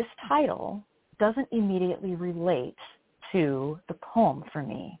 this title doesn't immediately relate to the poem for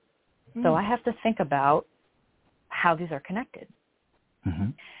me. So I have to think about how these are connected.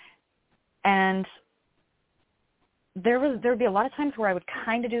 And there would be a lot of times where I would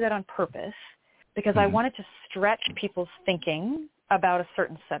kind of do that on purpose, because I wanted to stretch people's thinking about a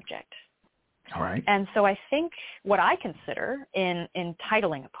certain subject. All right. And so I think what I consider in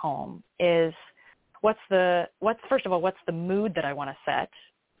titling a poem is first of all, what's the mood that I want to set?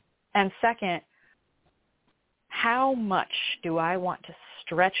 And second, how much do I want to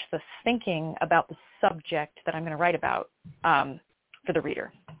stretch the thinking about the subject that I'm going to write about for the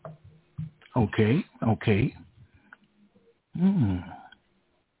reader? Okay.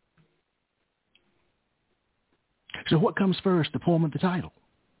 So what comes first, the poem or the title?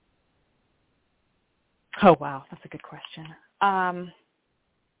 Oh, wow. That's a good question. I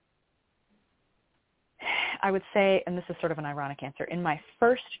would say, and this is sort of an ironic answer, in my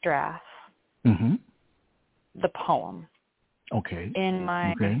first draft, the poem. Okay. In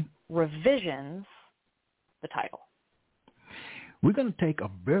my revisions, the title. We're going to take a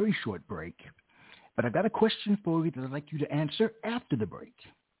very short break, but I got a question for you that I'd like you to answer after the break.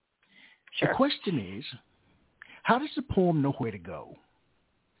 Sure. The question is, how does the poem know where to go?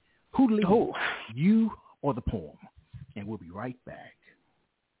 Who leads, you or the poem? And we'll be right back.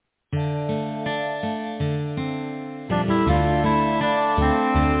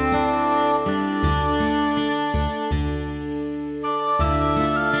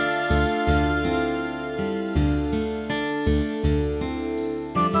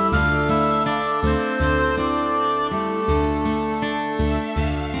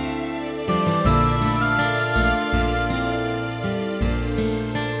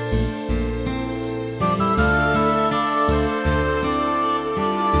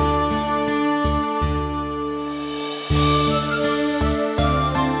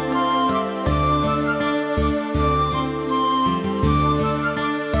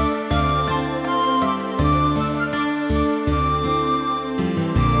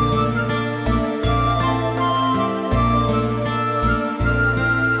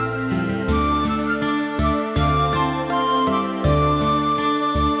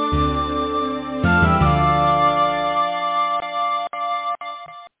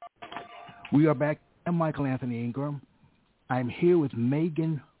 We are back. I'm Michael Anthony Ingram. I'm here with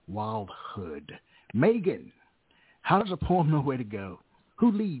Megan Wildhood. Megan, how does a poem know where to go?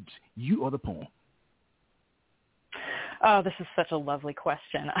 Who leads, you or the poem? Oh, this is such a lovely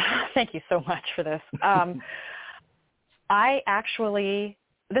question. Thank you so much for this.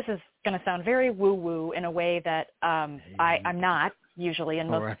 This is going to sound very woo-woo in a way that I'm not usually, and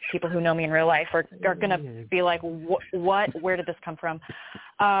most people who know me in real life are going to be like, what? Where did this come from?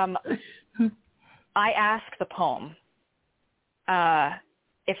 I ask the poem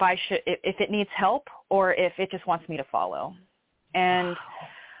if it needs help or if it just wants me to follow. And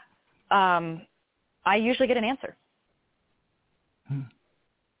I usually get an answer.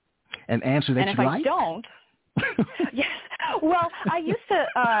 An answer that you like? And if I don't, yes. Well, I used to,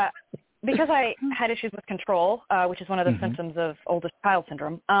 because I had issues with control, which is one of the symptoms of oldest child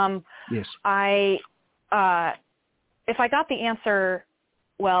syndrome. Yes. If I got the answer,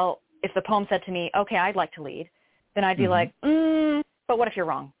 well, if the poem said to me, okay, I'd like to lead, then I'd be like, but what if you're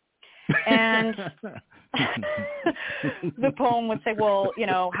wrong? And the poem would say, well,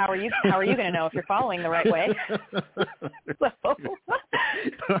 how are you going to know if you're following the right way?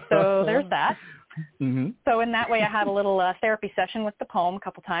 So there's that. So in that way, I had a little therapy session with the poem a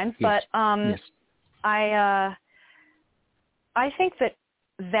couple times. Yes. But I think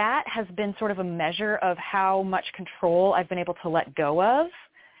that has been sort of a measure of how much control I've been able to let go of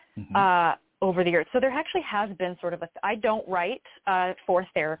over the years. So there actually has been sort of I don't write for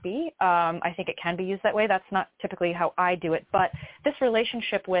therapy. I think it can be used that way. That's not typically how I do it. But this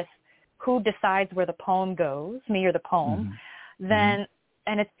relationship with who decides where the poem goes, me or the poem, then,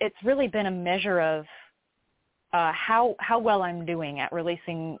 and it's really been a measure of how well I'm doing at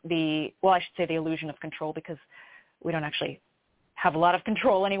releasing the illusion of control, because we don't actually have a lot of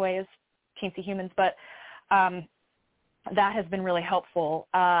control anyway as teensy humans. But that has been really helpful.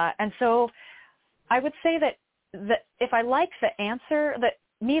 And so I would say that if I like the answer, that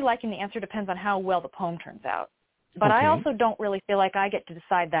me liking the answer depends on how well the poem turns out. But I also don't really feel like I get to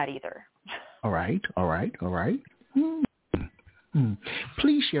decide that either. All right.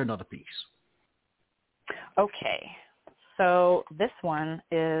 Please share another piece. Okay. So this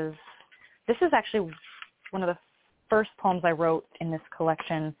is actually one of the first poems I wrote in this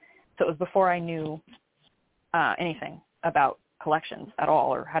collection. So it was before I knew anything about collections at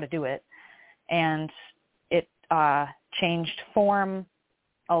all or how to do it. And it changed form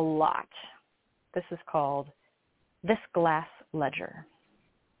a lot. This is called This Glass Ledger.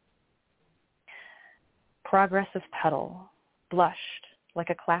 Progressive petal, blushed like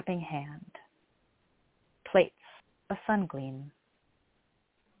a clapping hand. Plates, a sun gleam.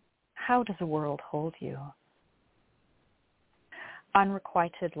 How does the world hold you?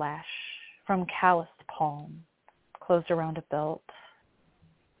 Unrequited lash from calloused palm, closed around a belt.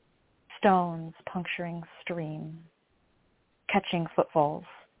 Stones puncturing stream, catching footfalls,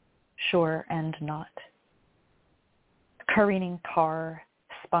 sure and not. Careening car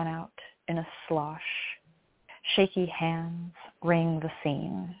spun out in a slosh. Shaky hands ring the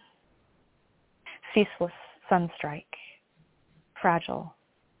scene. ceaseless sunstrike, fragile,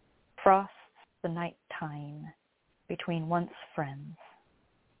 frosts the night time between once friends.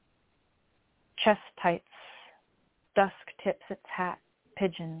 Chest tights, dusk tips its hat,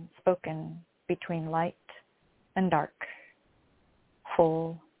 pigeon spoken between light and dark,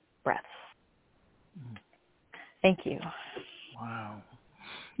 full breaths. Thank you. Wow.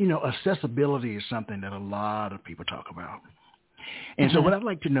 You know, accessibility is something that a lot of people talk about. And so what I'd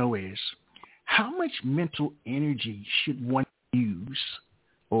like to know is, how much mental energy should one use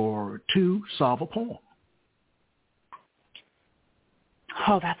or to solve a poem?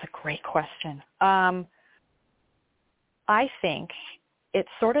 Oh, that's a great question. I think it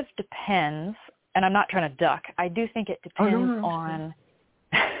sort of depends, and I'm not trying to duck. I do think it depends on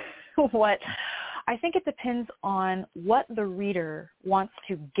it depends on what the reader wants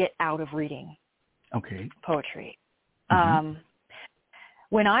to get out of reading poetry.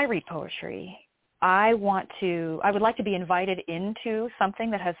 When I read poetry, I would like to be invited into something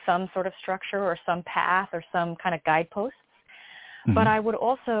that has some sort of structure or some path or some kind of guideposts. But I would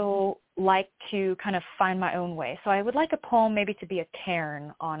also like to kind of find my own way. So I would like a poem maybe to be a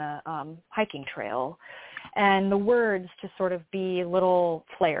cairn on a hiking trail, and the words to sort of be little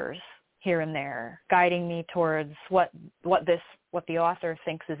flares here and there, guiding me towards what the author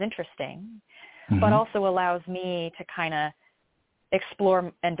thinks is interesting, but also allows me to kind of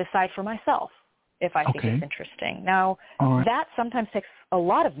explore and decide for myself if I think it's interesting. Now, that sometimes takes a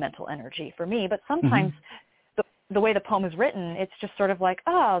lot of mental energy for me, but sometimes the way the poem is written, it's just sort of like,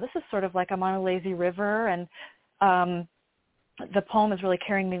 oh, this is sort of like I'm on a lazy river, and the poem is really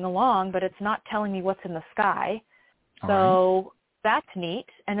carrying me along, but it's not telling me what's in the sky. So that's neat.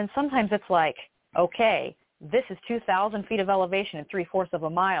 And then sometimes it's like, okay, this is 2,000 feet of elevation in 3/4 of a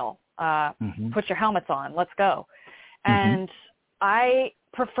mile. Put your helmets on. Let's go. And I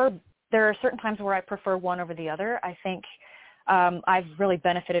prefer, there are certain times where I prefer one over the other. I think I've really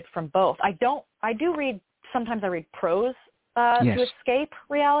benefited from both. Sometimes I read prose to escape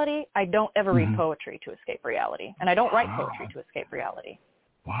reality. I don't ever read poetry to escape reality. And I don't write poetry to escape reality.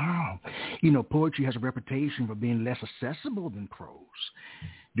 Wow. You know, poetry has a reputation for being less accessible than prose.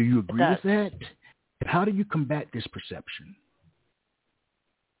 Do you agree with that? How do you combat this perception?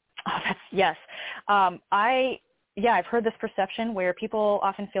 Oh, yes. I've heard this perception where people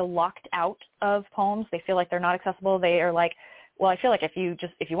often feel locked out of poems. They feel like they're not accessible. They are like, well, I feel like if you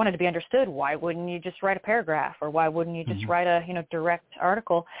wanted to be understood, why wouldn't you just write a paragraph, or why wouldn't you just write a direct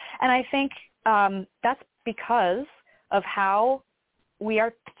article? And I think that's because of how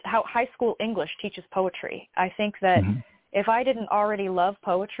high school English teaches poetry. I think that if I didn't already love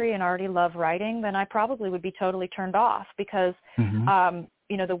poetry and already love writing, then I probably would be totally turned off, because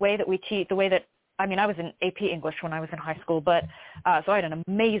the way that we teach, I was in AP English when I was in high school, but so I had an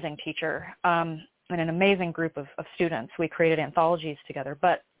amazing teacher. And an amazing group of students. We created anthologies together.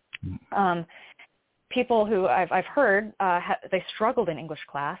 But people who I've heard, they struggled in English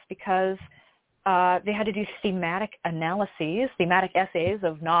class because they had to do thematic analyses, thematic essays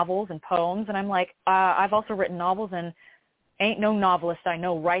of novels and poems. And I'm like, I've also written novels, and ain't no novelist I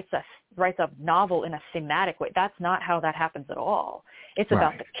know writes a novel in a thematic way. That's not how that happens at all. It's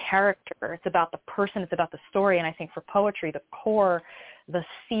about the character. It's about the person. It's about the story. And I think for poetry, the core, the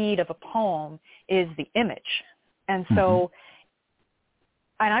seed of a poem is the image. And so,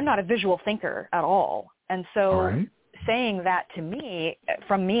 and I'm not a visual thinker at all. And so saying that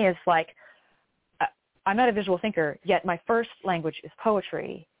from me is like, I'm not a visual thinker, yet my first language is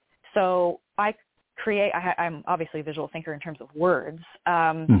poetry. So I'm obviously a visual thinker in terms of words.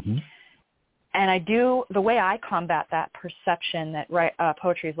 And the way I combat that perception that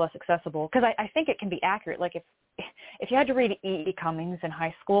poetry is less accessible, because I think it can be accurate. Like if you had to read E. Cummings in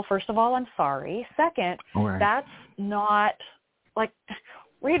high school, first of all, I'm sorry. Second, that's not like,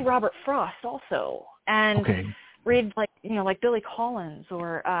 read Robert Frost also, and read like Billy Collins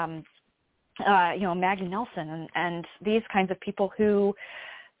or Maggie Nelson and these kinds of people who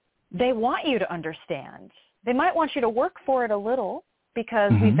they want you to understand. They might want you to work for it a little,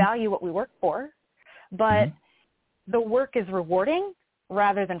 because we value what we work for, but the work is rewarding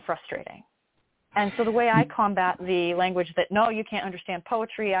rather than frustrating. And so the way I combat the language that, no, you can't understand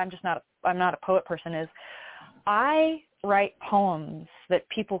poetry, I'm not a poet person, is I write poems that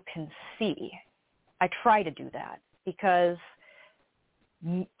people can see. I try to do that, because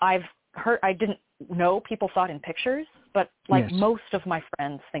I didn't know people thought in pictures, but most of my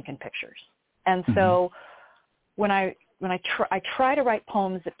friends think in pictures. And so when I try to write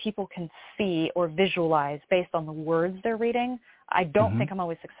poems that people can see or visualize based on the words they're reading, I don't think I'm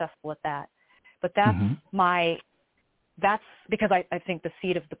always successful at that. But that's that's because I think the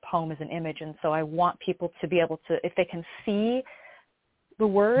seed of the poem is an image, and so I want people to be able to, if they can see the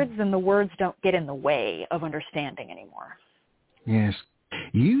words, then the words don't get in the way of understanding anymore. Yes.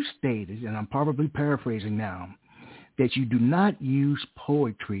 You stated, and I'm probably paraphrasing now, that you do not use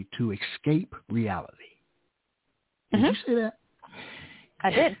poetry to escape reality. Did you say that? I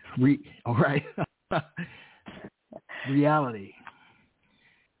did. All right. Reality.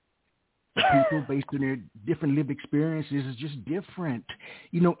 People, based on their different lived experiences, is just different.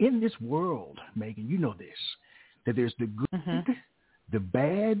 You know, in this world, Megan, you know this, that there's the good, the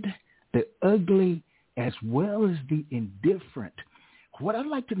bad, the ugly, as well as the indifferent. What I'd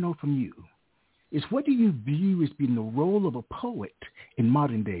like to know from you is, what do you view as being the role of a poet in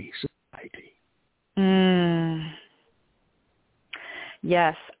modern day society?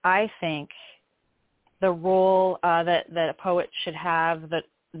 Yes, I think the role that a poet should have,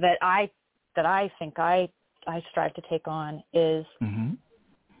 that I think I strive to take on, is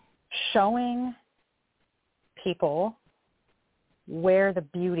showing people where the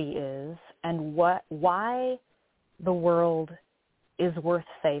beauty is and why the world is worth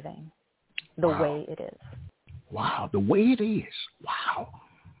saving the way it is. Wow, the way it is. Wow.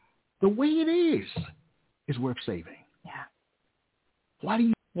 The way it is worth saving. Yeah. Why do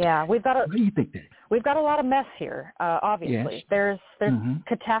you think that? We've got a lot of mess here, obviously. Yes. There's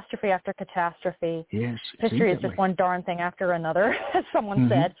catastrophe after catastrophe. Yes. History is just one darn thing after another, as someone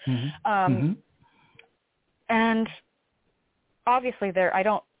said. And obviously I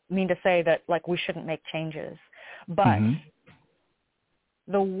don't mean to say that like we shouldn't make changes, but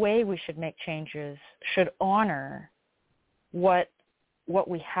the way we should make changes should honor what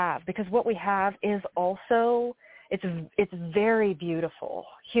we have, because what we have is also, it's very beautiful.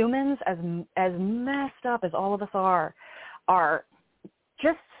 Humans, as messed up as all of us are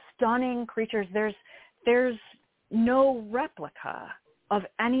just stunning creatures. There's no replica of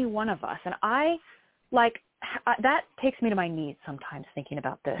any one of us, and that takes me to my knees sometimes thinking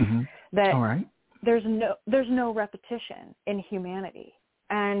about this. That all right. There's no repetition in humanity,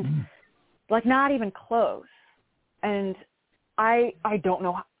 and like not even close. And I don't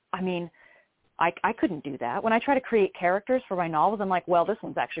know. I mean, I couldn't do that. When I try to create characters for my novels, I'm like, well, this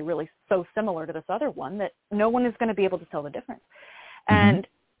one's actually really so similar to this other one that no one is going to be able to tell the difference. And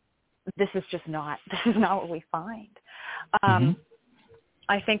this is not what we find.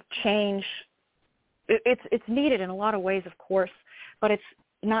 I think change, it's needed in a lot of ways, of course, but it's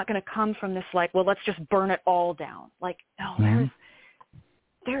not going to come from this like, well, let's just burn it all down. Like, no,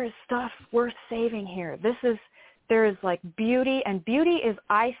 there is stuff worth saving here. There is like beauty, and beauty is,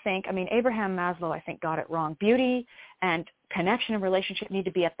 I think, Abraham Maslow, I think, got it wrong. Beauty and connection and relationship need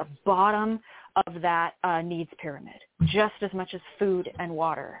to be at the bottom of that needs pyramid, just as much as food and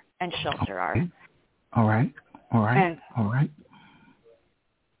water and shelter are. All right.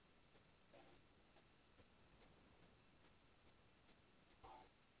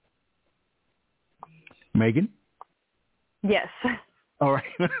 Megan? Yes. All right.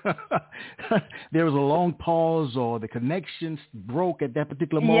 There was a long pause, or the connection broke at that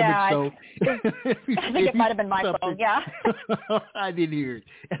particular moment. Yeah, so I think it might have been my phone. Yeah. I didn't hear it,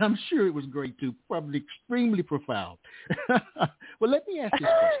 and I'm sure it was great too. Probably extremely profound. Well, let me ask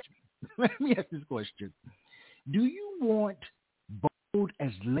this question. Do you want bold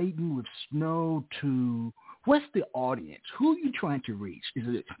as laden with snow to? What's the audience? Who are you trying to reach?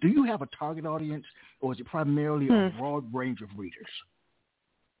 Do you have a target audience, or is it primarily a broad range of readers?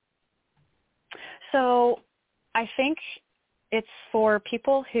 So I think it's for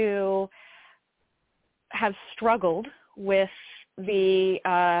people who have struggled with the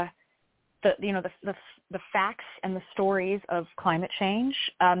facts and the stories of climate change.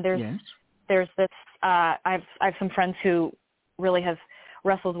 There's this. I have some friends who really have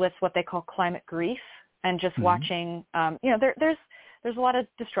wrestled with what they call climate grief, and just watching. There's a lot of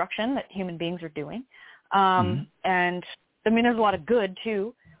destruction that human beings are doing, and there's a lot of good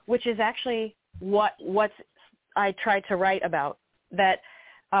too, which is actually what I tried to write about, that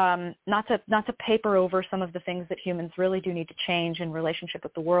not to paper over some of the things that humans really do need to change in relationship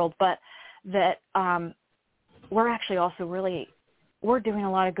with the world, but that we're actually also we're doing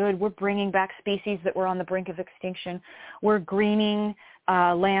a lot of good. We're bringing back species that were on the brink of extinction. We're greening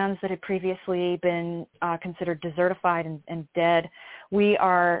lands that had previously been considered desertified and dead. We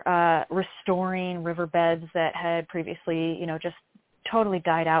are restoring riverbeds that had previously, just totally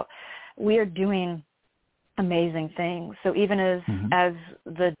died out. We are doing amazing things. So even as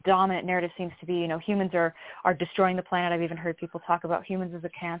the dominant narrative seems to be, humans are destroying the planet. I've even heard people talk about humans as a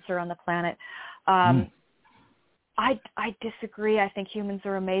cancer on the planet. I disagree. I think humans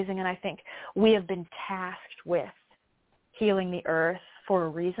are amazing, and I think we have been tasked with healing the earth for a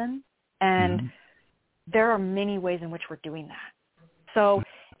reason, and there are many ways in which we're doing that. So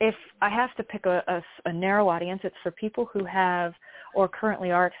if I have to pick a narrow audience, it's for people who have or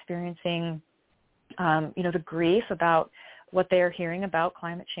currently are experiencing, the grief about what they are hearing about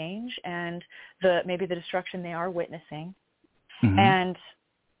climate change and maybe the destruction they are witnessing. And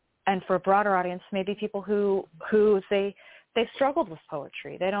for a broader audience, maybe people who they've struggled with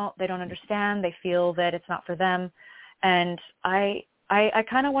poetry. They don't understand. They feel that it's not for them. And I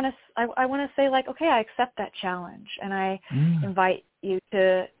kind of want to say, like, okay, I accept that challenge, and I invite you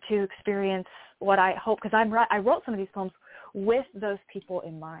to experience what I hope, because I wrote some of these poems with those people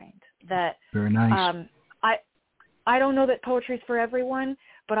in mind. That very nice. I don't know that poetry is for everyone,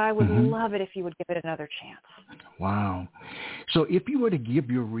 but I would love it if you would give it another chance. Wow. So if you were to give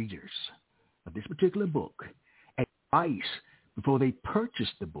your readers of this particular book advice before they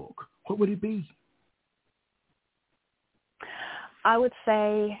purchased the book, what would it be? I would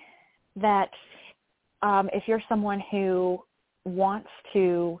say that if you're someone who wants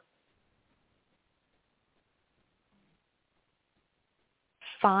to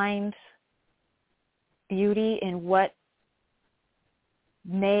find beauty in what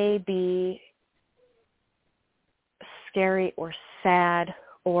may be scary or sad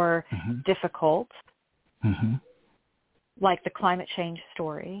or difficult, like the climate change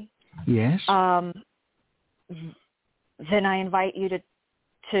story, yes, then I invite you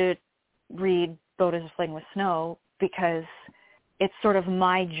to read Boat is a Fling with Snow, because it's sort of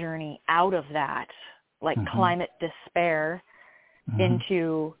my journey out of that, like climate despair,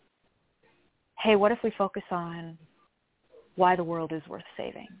 into, hey, what if we focus on why the world is worth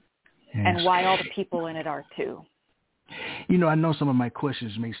saving and why all the people in it are too? You know, I know some of my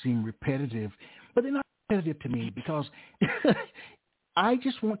questions may seem repetitive, but they're not repetitive to me, because I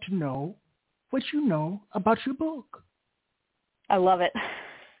just want to know what you know about your book. I love it.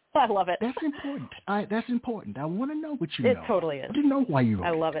 I love it. That's important. That's important. I want to know what you know. It totally is. I want to know why you wrote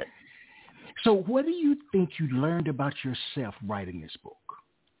it. I love it. So what do you think you learned about yourself writing this book?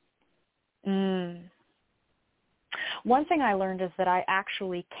 One thing I learned is that I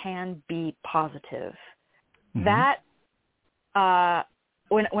actually can be positive. That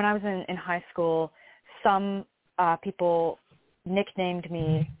when I was in high school, some people nicknamed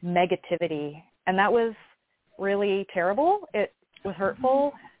me Negativity, and that was really terrible. It was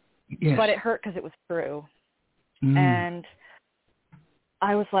hurtful, but it hurt because it was true. And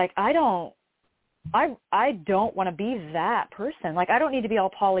I was like, I don't want to be that person. Like, I don't need to be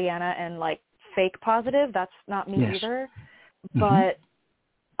all Pollyanna and like fake positive. That's not me either. But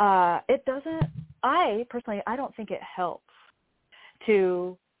it doesn't. I personally don't think it helps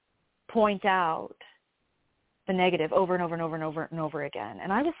to point out the negative over and over and over and over and over again.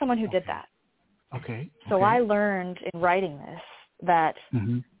 And I was someone who did that. So I learned in writing this that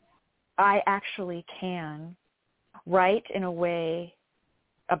I actually can write in a way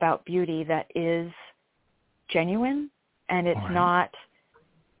about beauty that is genuine, and it's not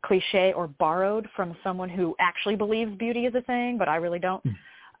cliche or borrowed from someone who actually believes beauty is a thing, but I really don't.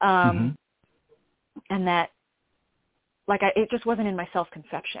 And that, like, it just wasn't in my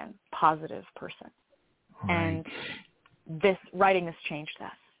self-conception, positive person. And writing this changed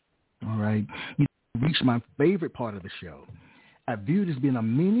that. All right. You reached my favorite part of the show. I view it as being a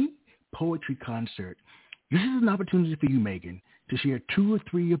mini poetry concert. This is an opportunity for you, Megan, to share 2 or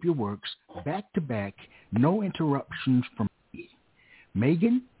 3 of your works back to back, no interruptions from me.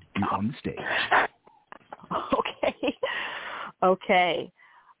 Megan, you're on the stage. Okay.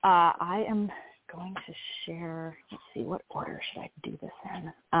 I am going to share. Let's see, what order should I do this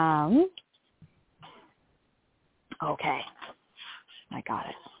in? Okay. I got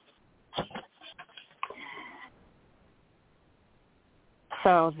it.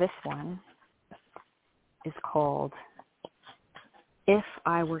 So this one is called If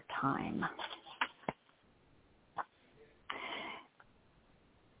I Were Time.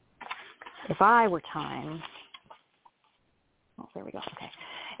 If I were time, there we go. Okay.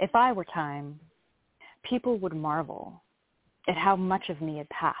 If I were time, people would marvel at how much of me had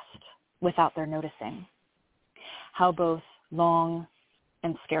passed without their noticing, how both long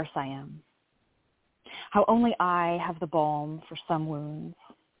and scarce I am, how only I have the balm for some wounds.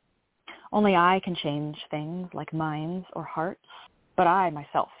 Only I can change things like minds or hearts, but I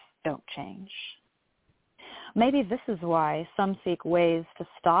myself don't change. Maybe this is why some seek ways to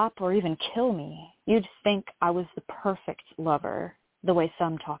stop or even kill me. You'd think I was the perfect lover, the way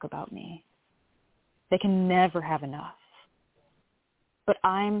some talk about me. They can never have enough. But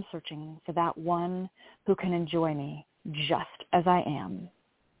I'm searching for that one who can enjoy me just as I am.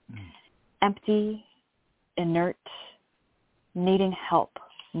 Empty, inert, needing help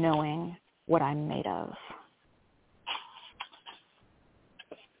knowing what I'm made of.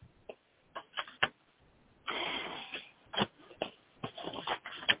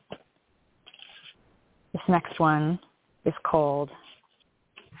 This next one is called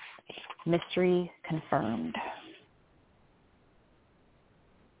Mystery Confirmed.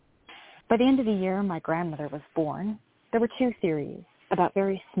 By the end of the year my grandmother was born, there were 2 theories about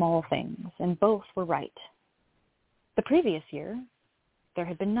very small things, and both were right. The previous year, there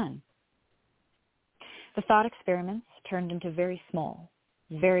had been none. The thought experiments turned into very small,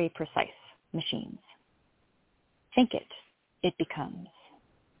 very precise machines. Think it, it becomes.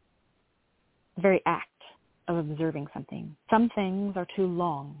 The very act of observing something. Some things are too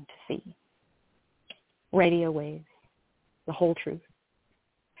long to see. Radio waves, the whole truth,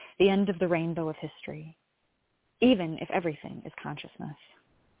 the end of the rainbow of history, even if everything is consciousness.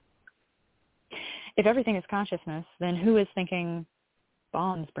 If everything is consciousness, then who is thinking,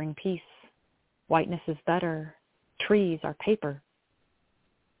 bombs bring peace, whiteness is better, trees are paper?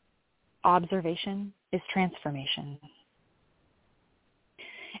 Observation is transformation.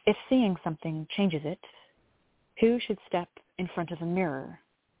 If seeing something changes it, who should step in front of a mirror?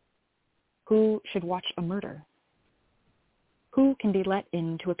 Who should watch a murder? Who can be let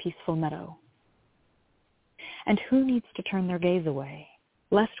into a peaceful meadow? And who needs to turn their gaze away,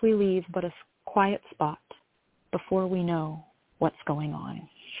 lest we leave but a quiet spot before we know what's going on?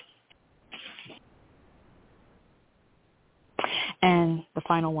 And the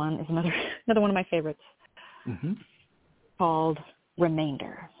final one is another one of my favorites, called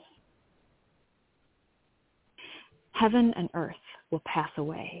Remainder. Heaven and earth will pass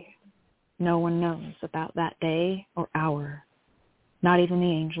away. No one knows about that day or hour, not even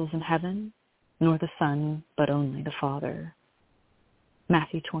the angels in heaven, nor the Son, but only the Father.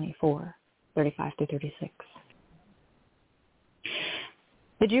 Matthew 24:35-36.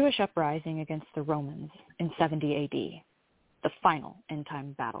 The Jewish uprising against the Romans in 70 A.D., the final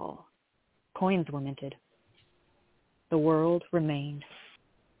end-time battle. Coins were minted. The world remained.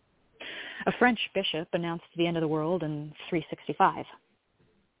 A French bishop announced the end of the world in 365.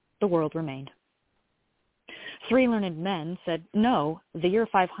 The world remained. 3 learned men said, no, the year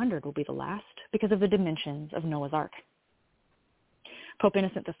 500 will be the last because of the dimensions of Noah's Ark. Pope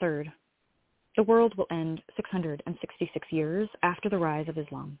Innocent III, the world will end 666 years after the rise of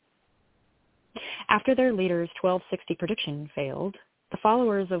Islam. After their leader's 1260 prediction failed, the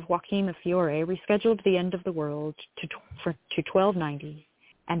followers of Joachim of Fiore rescheduled the end of the world to 1290,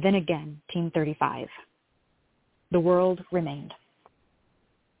 and then again, 1035. The world remained.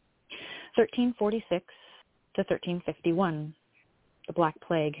 1346 to 1351, the Black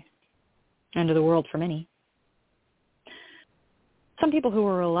Plague, end of the world for many. Some people who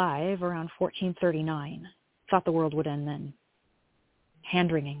were alive around 1439 thought the world would end then.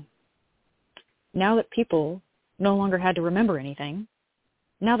 Hand-wringing. Now that people no longer had to remember anything,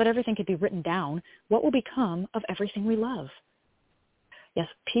 now that everything could be written down, what will become of everything we love? Yes,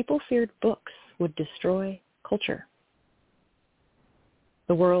 people feared books would destroy culture.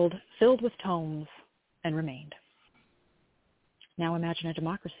 The world filled with tomes and remained. Now imagine a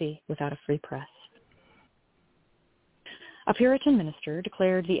democracy without a free press. A Puritan minister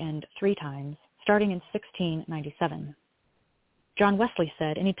declared the end 3 times, starting in 1697. John Wesley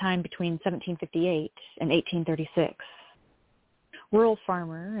said any time between 1758 and 1836. Rural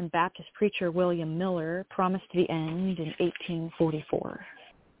farmer and Baptist preacher William Miller promised the end in 1844.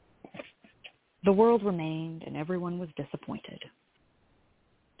 The world remained and everyone was disappointed.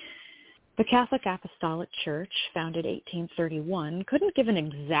 The Catholic Apostolic Church, founded 1831, couldn't give an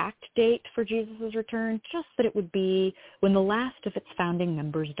exact date for Jesus' return, just that it would be when the last of its founding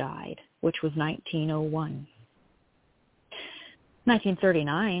members died, which was 1901.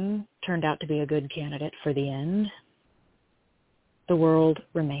 1939 turned out to be a good candidate for the end. The world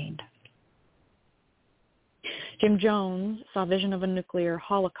remained. Jim Jones saw a vision of a nuclear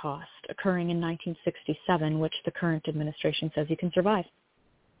holocaust occurring in 1967, which the current administration says you can survive.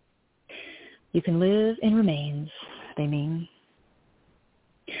 You can live in remains, they mean.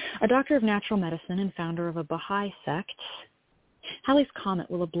 A doctor of natural medicine and founder of a Baha'i sect, Halley's Comet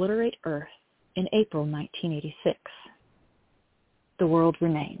will obliterate Earth in April 1986. The world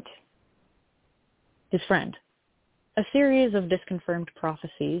remained. His friend, a series of disconfirmed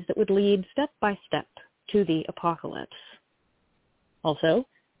prophecies that would lead step by step to the apocalypse. Also,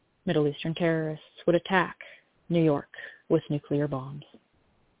 Middle Eastern terrorists would attack New York with nuclear bombs.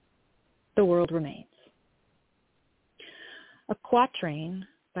 The world remains. A quatrain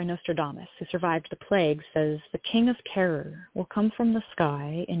by Nostradamus, who survived the plague, says the King of Terror will come from the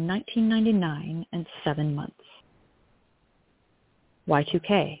sky in 1999 and 7 months.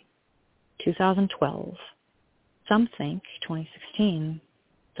 Y2K, 2012. Some think 2016,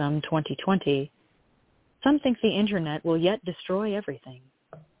 some 2020. Some think the internet will yet destroy everything.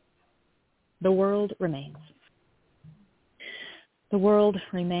 The world remains. The world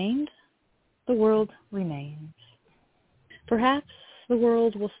remained. The world remains. Perhaps the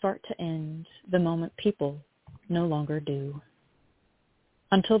world will start to end the moment people no longer do.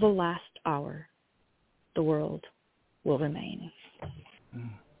 Until the last hour, the world will remain.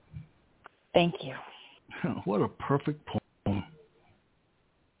 Thank you. What a perfect poem.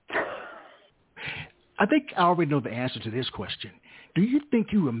 I think I already know the answer to this question. Do you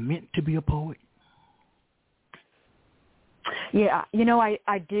think you were meant to be a poet? Yeah,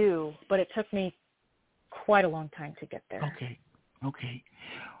 I do, but it took me quite a long time to get there. Okay.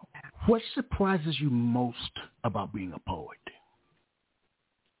 What surprises you most about being a poet?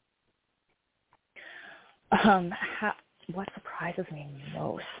 What surprises me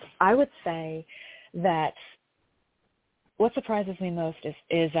most? I would say that what surprises me most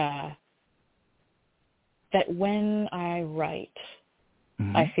is that when I write,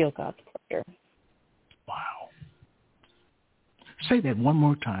 I feel God's pleasure. Wow. Say that one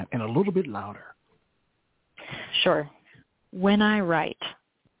more time and a little bit louder. Sure. When I write,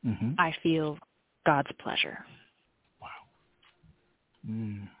 I feel God's pleasure. Wow.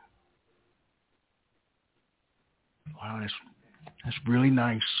 Wow, that's really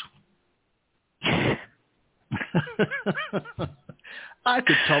nice. I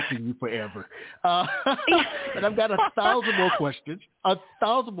could talk to you forever. And I've got 1,000 more questions.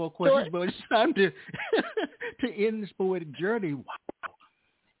 1,000 more questions, but it's time to end this poetic journey. Wow.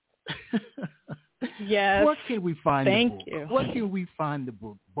 Yes. What can we find Thank the book? you. What can we find the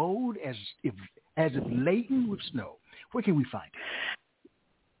book? Bold as if laden with snow. Where can we find it?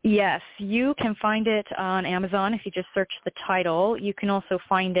 Yes, you can find it on Amazon if you just search the title. You can also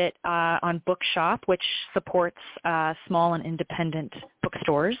find it on Bookshop, which supports small and independent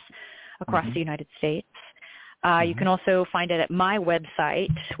bookstores across the United States. You can also find it at my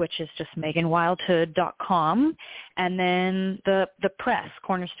website, which is just meganwildhood.com, and then the press,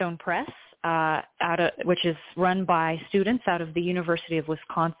 Cornerstone Press, which is run by students out of the University of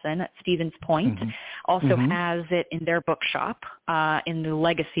Wisconsin at Stevens Point, also has it in their bookshop in the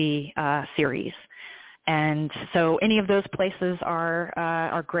Legacy series. And so any of those places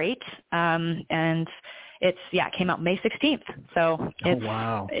are great. And it came out May 16th. So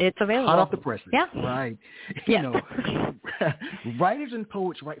it's available. Hot off the presses. Yeah. Right. Writers and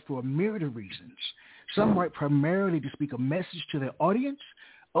poets write for a myriad of reasons. Some write primarily to speak a message to their audience.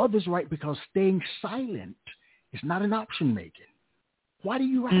 Others write because staying silent is not an option, Megan. Why do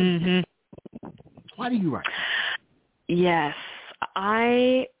you write? Why do you write? Yes,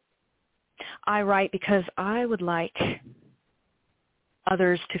 I write because I would like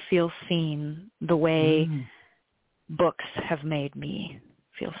others to feel seen the way books have made me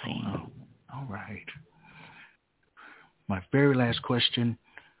feel seen. Oh, all right. My very last question.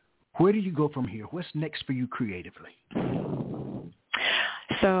 Where do you go from here? What's next for you creatively?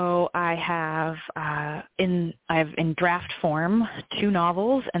 So I have in draft form 2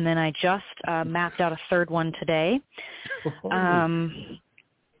 novels, and then I just mapped out a third one today.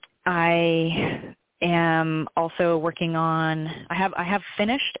 I am also working on. I have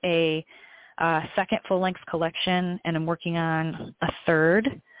finished a second full-length collection, and I'm working on a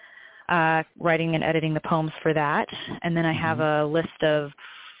third, writing and editing the poems for that. And then I have a list of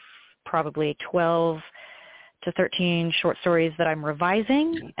probably 12 to 13 short stories that I'm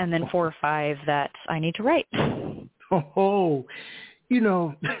revising, and then 4 or 5 that I need to write.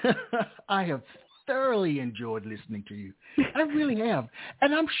 I have thoroughly enjoyed listening to you. I really have.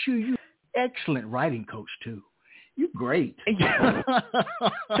 And I'm sure you're an excellent writing coach, too. You're great.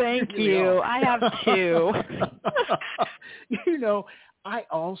 Thank you. I have too. I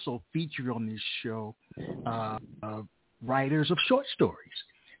also feature on this show writers of short stories.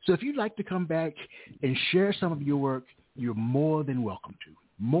 So if you'd like to come back and share some of your work, you're more than welcome to.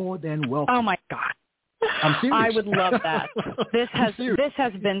 More than welcome. Oh, my God. I'm serious. I would love that. This has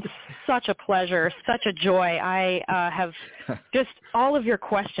been such a pleasure, such a joy. I have just all of your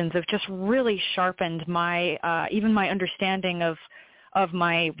questions have just really sharpened my even my understanding of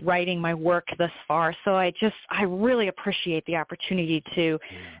my writing, my work thus far. So I really appreciate the opportunity to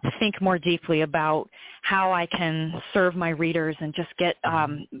think more deeply about how I can serve my readers and just get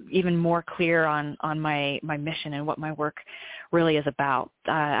even more clear on my mission and what my work really is about.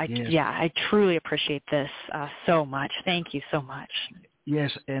 I truly appreciate this so much. Thank you so much.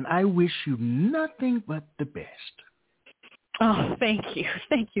 Yes, and I wish you nothing but the best. Oh, thank you.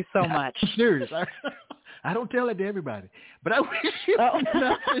 Thank you so much. I'm serious. I don't tell it to everybody, but I wish you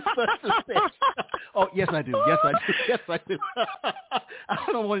nothing but success. Oh, yes, I do. Yes, I do. Yes, I do. I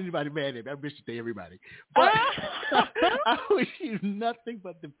don't want anybody mad at me. I wish it to everybody. But I wish you nothing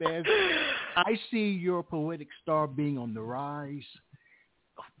but the best. I see your poetic star being on the rise.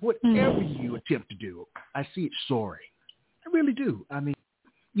 Whatever you attempt to do, I see it soaring. I really do. I mean,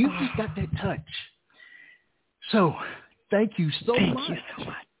 you just got that touch. So, thank you so much. Thank you so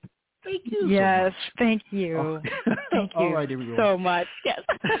much. Thank you. Yes, so much. Thank you. Thank you. All right, here we go. So much. Yes.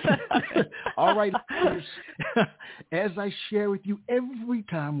 All right, as I share with you every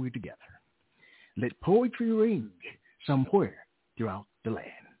time we're together, let poetry ring somewhere throughout the land.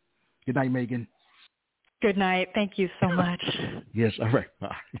 Good night, Megan. Good night. Thank you so much. Yes, all right.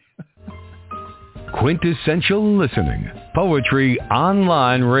 Bye. Quintessential Listening, Poetry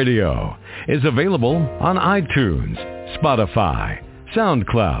Online Radio, is available on iTunes, Spotify,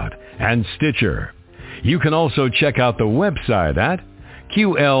 SoundCloud, and Stitcher. You can also check out the website at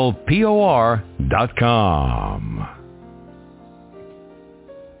qlpor.com.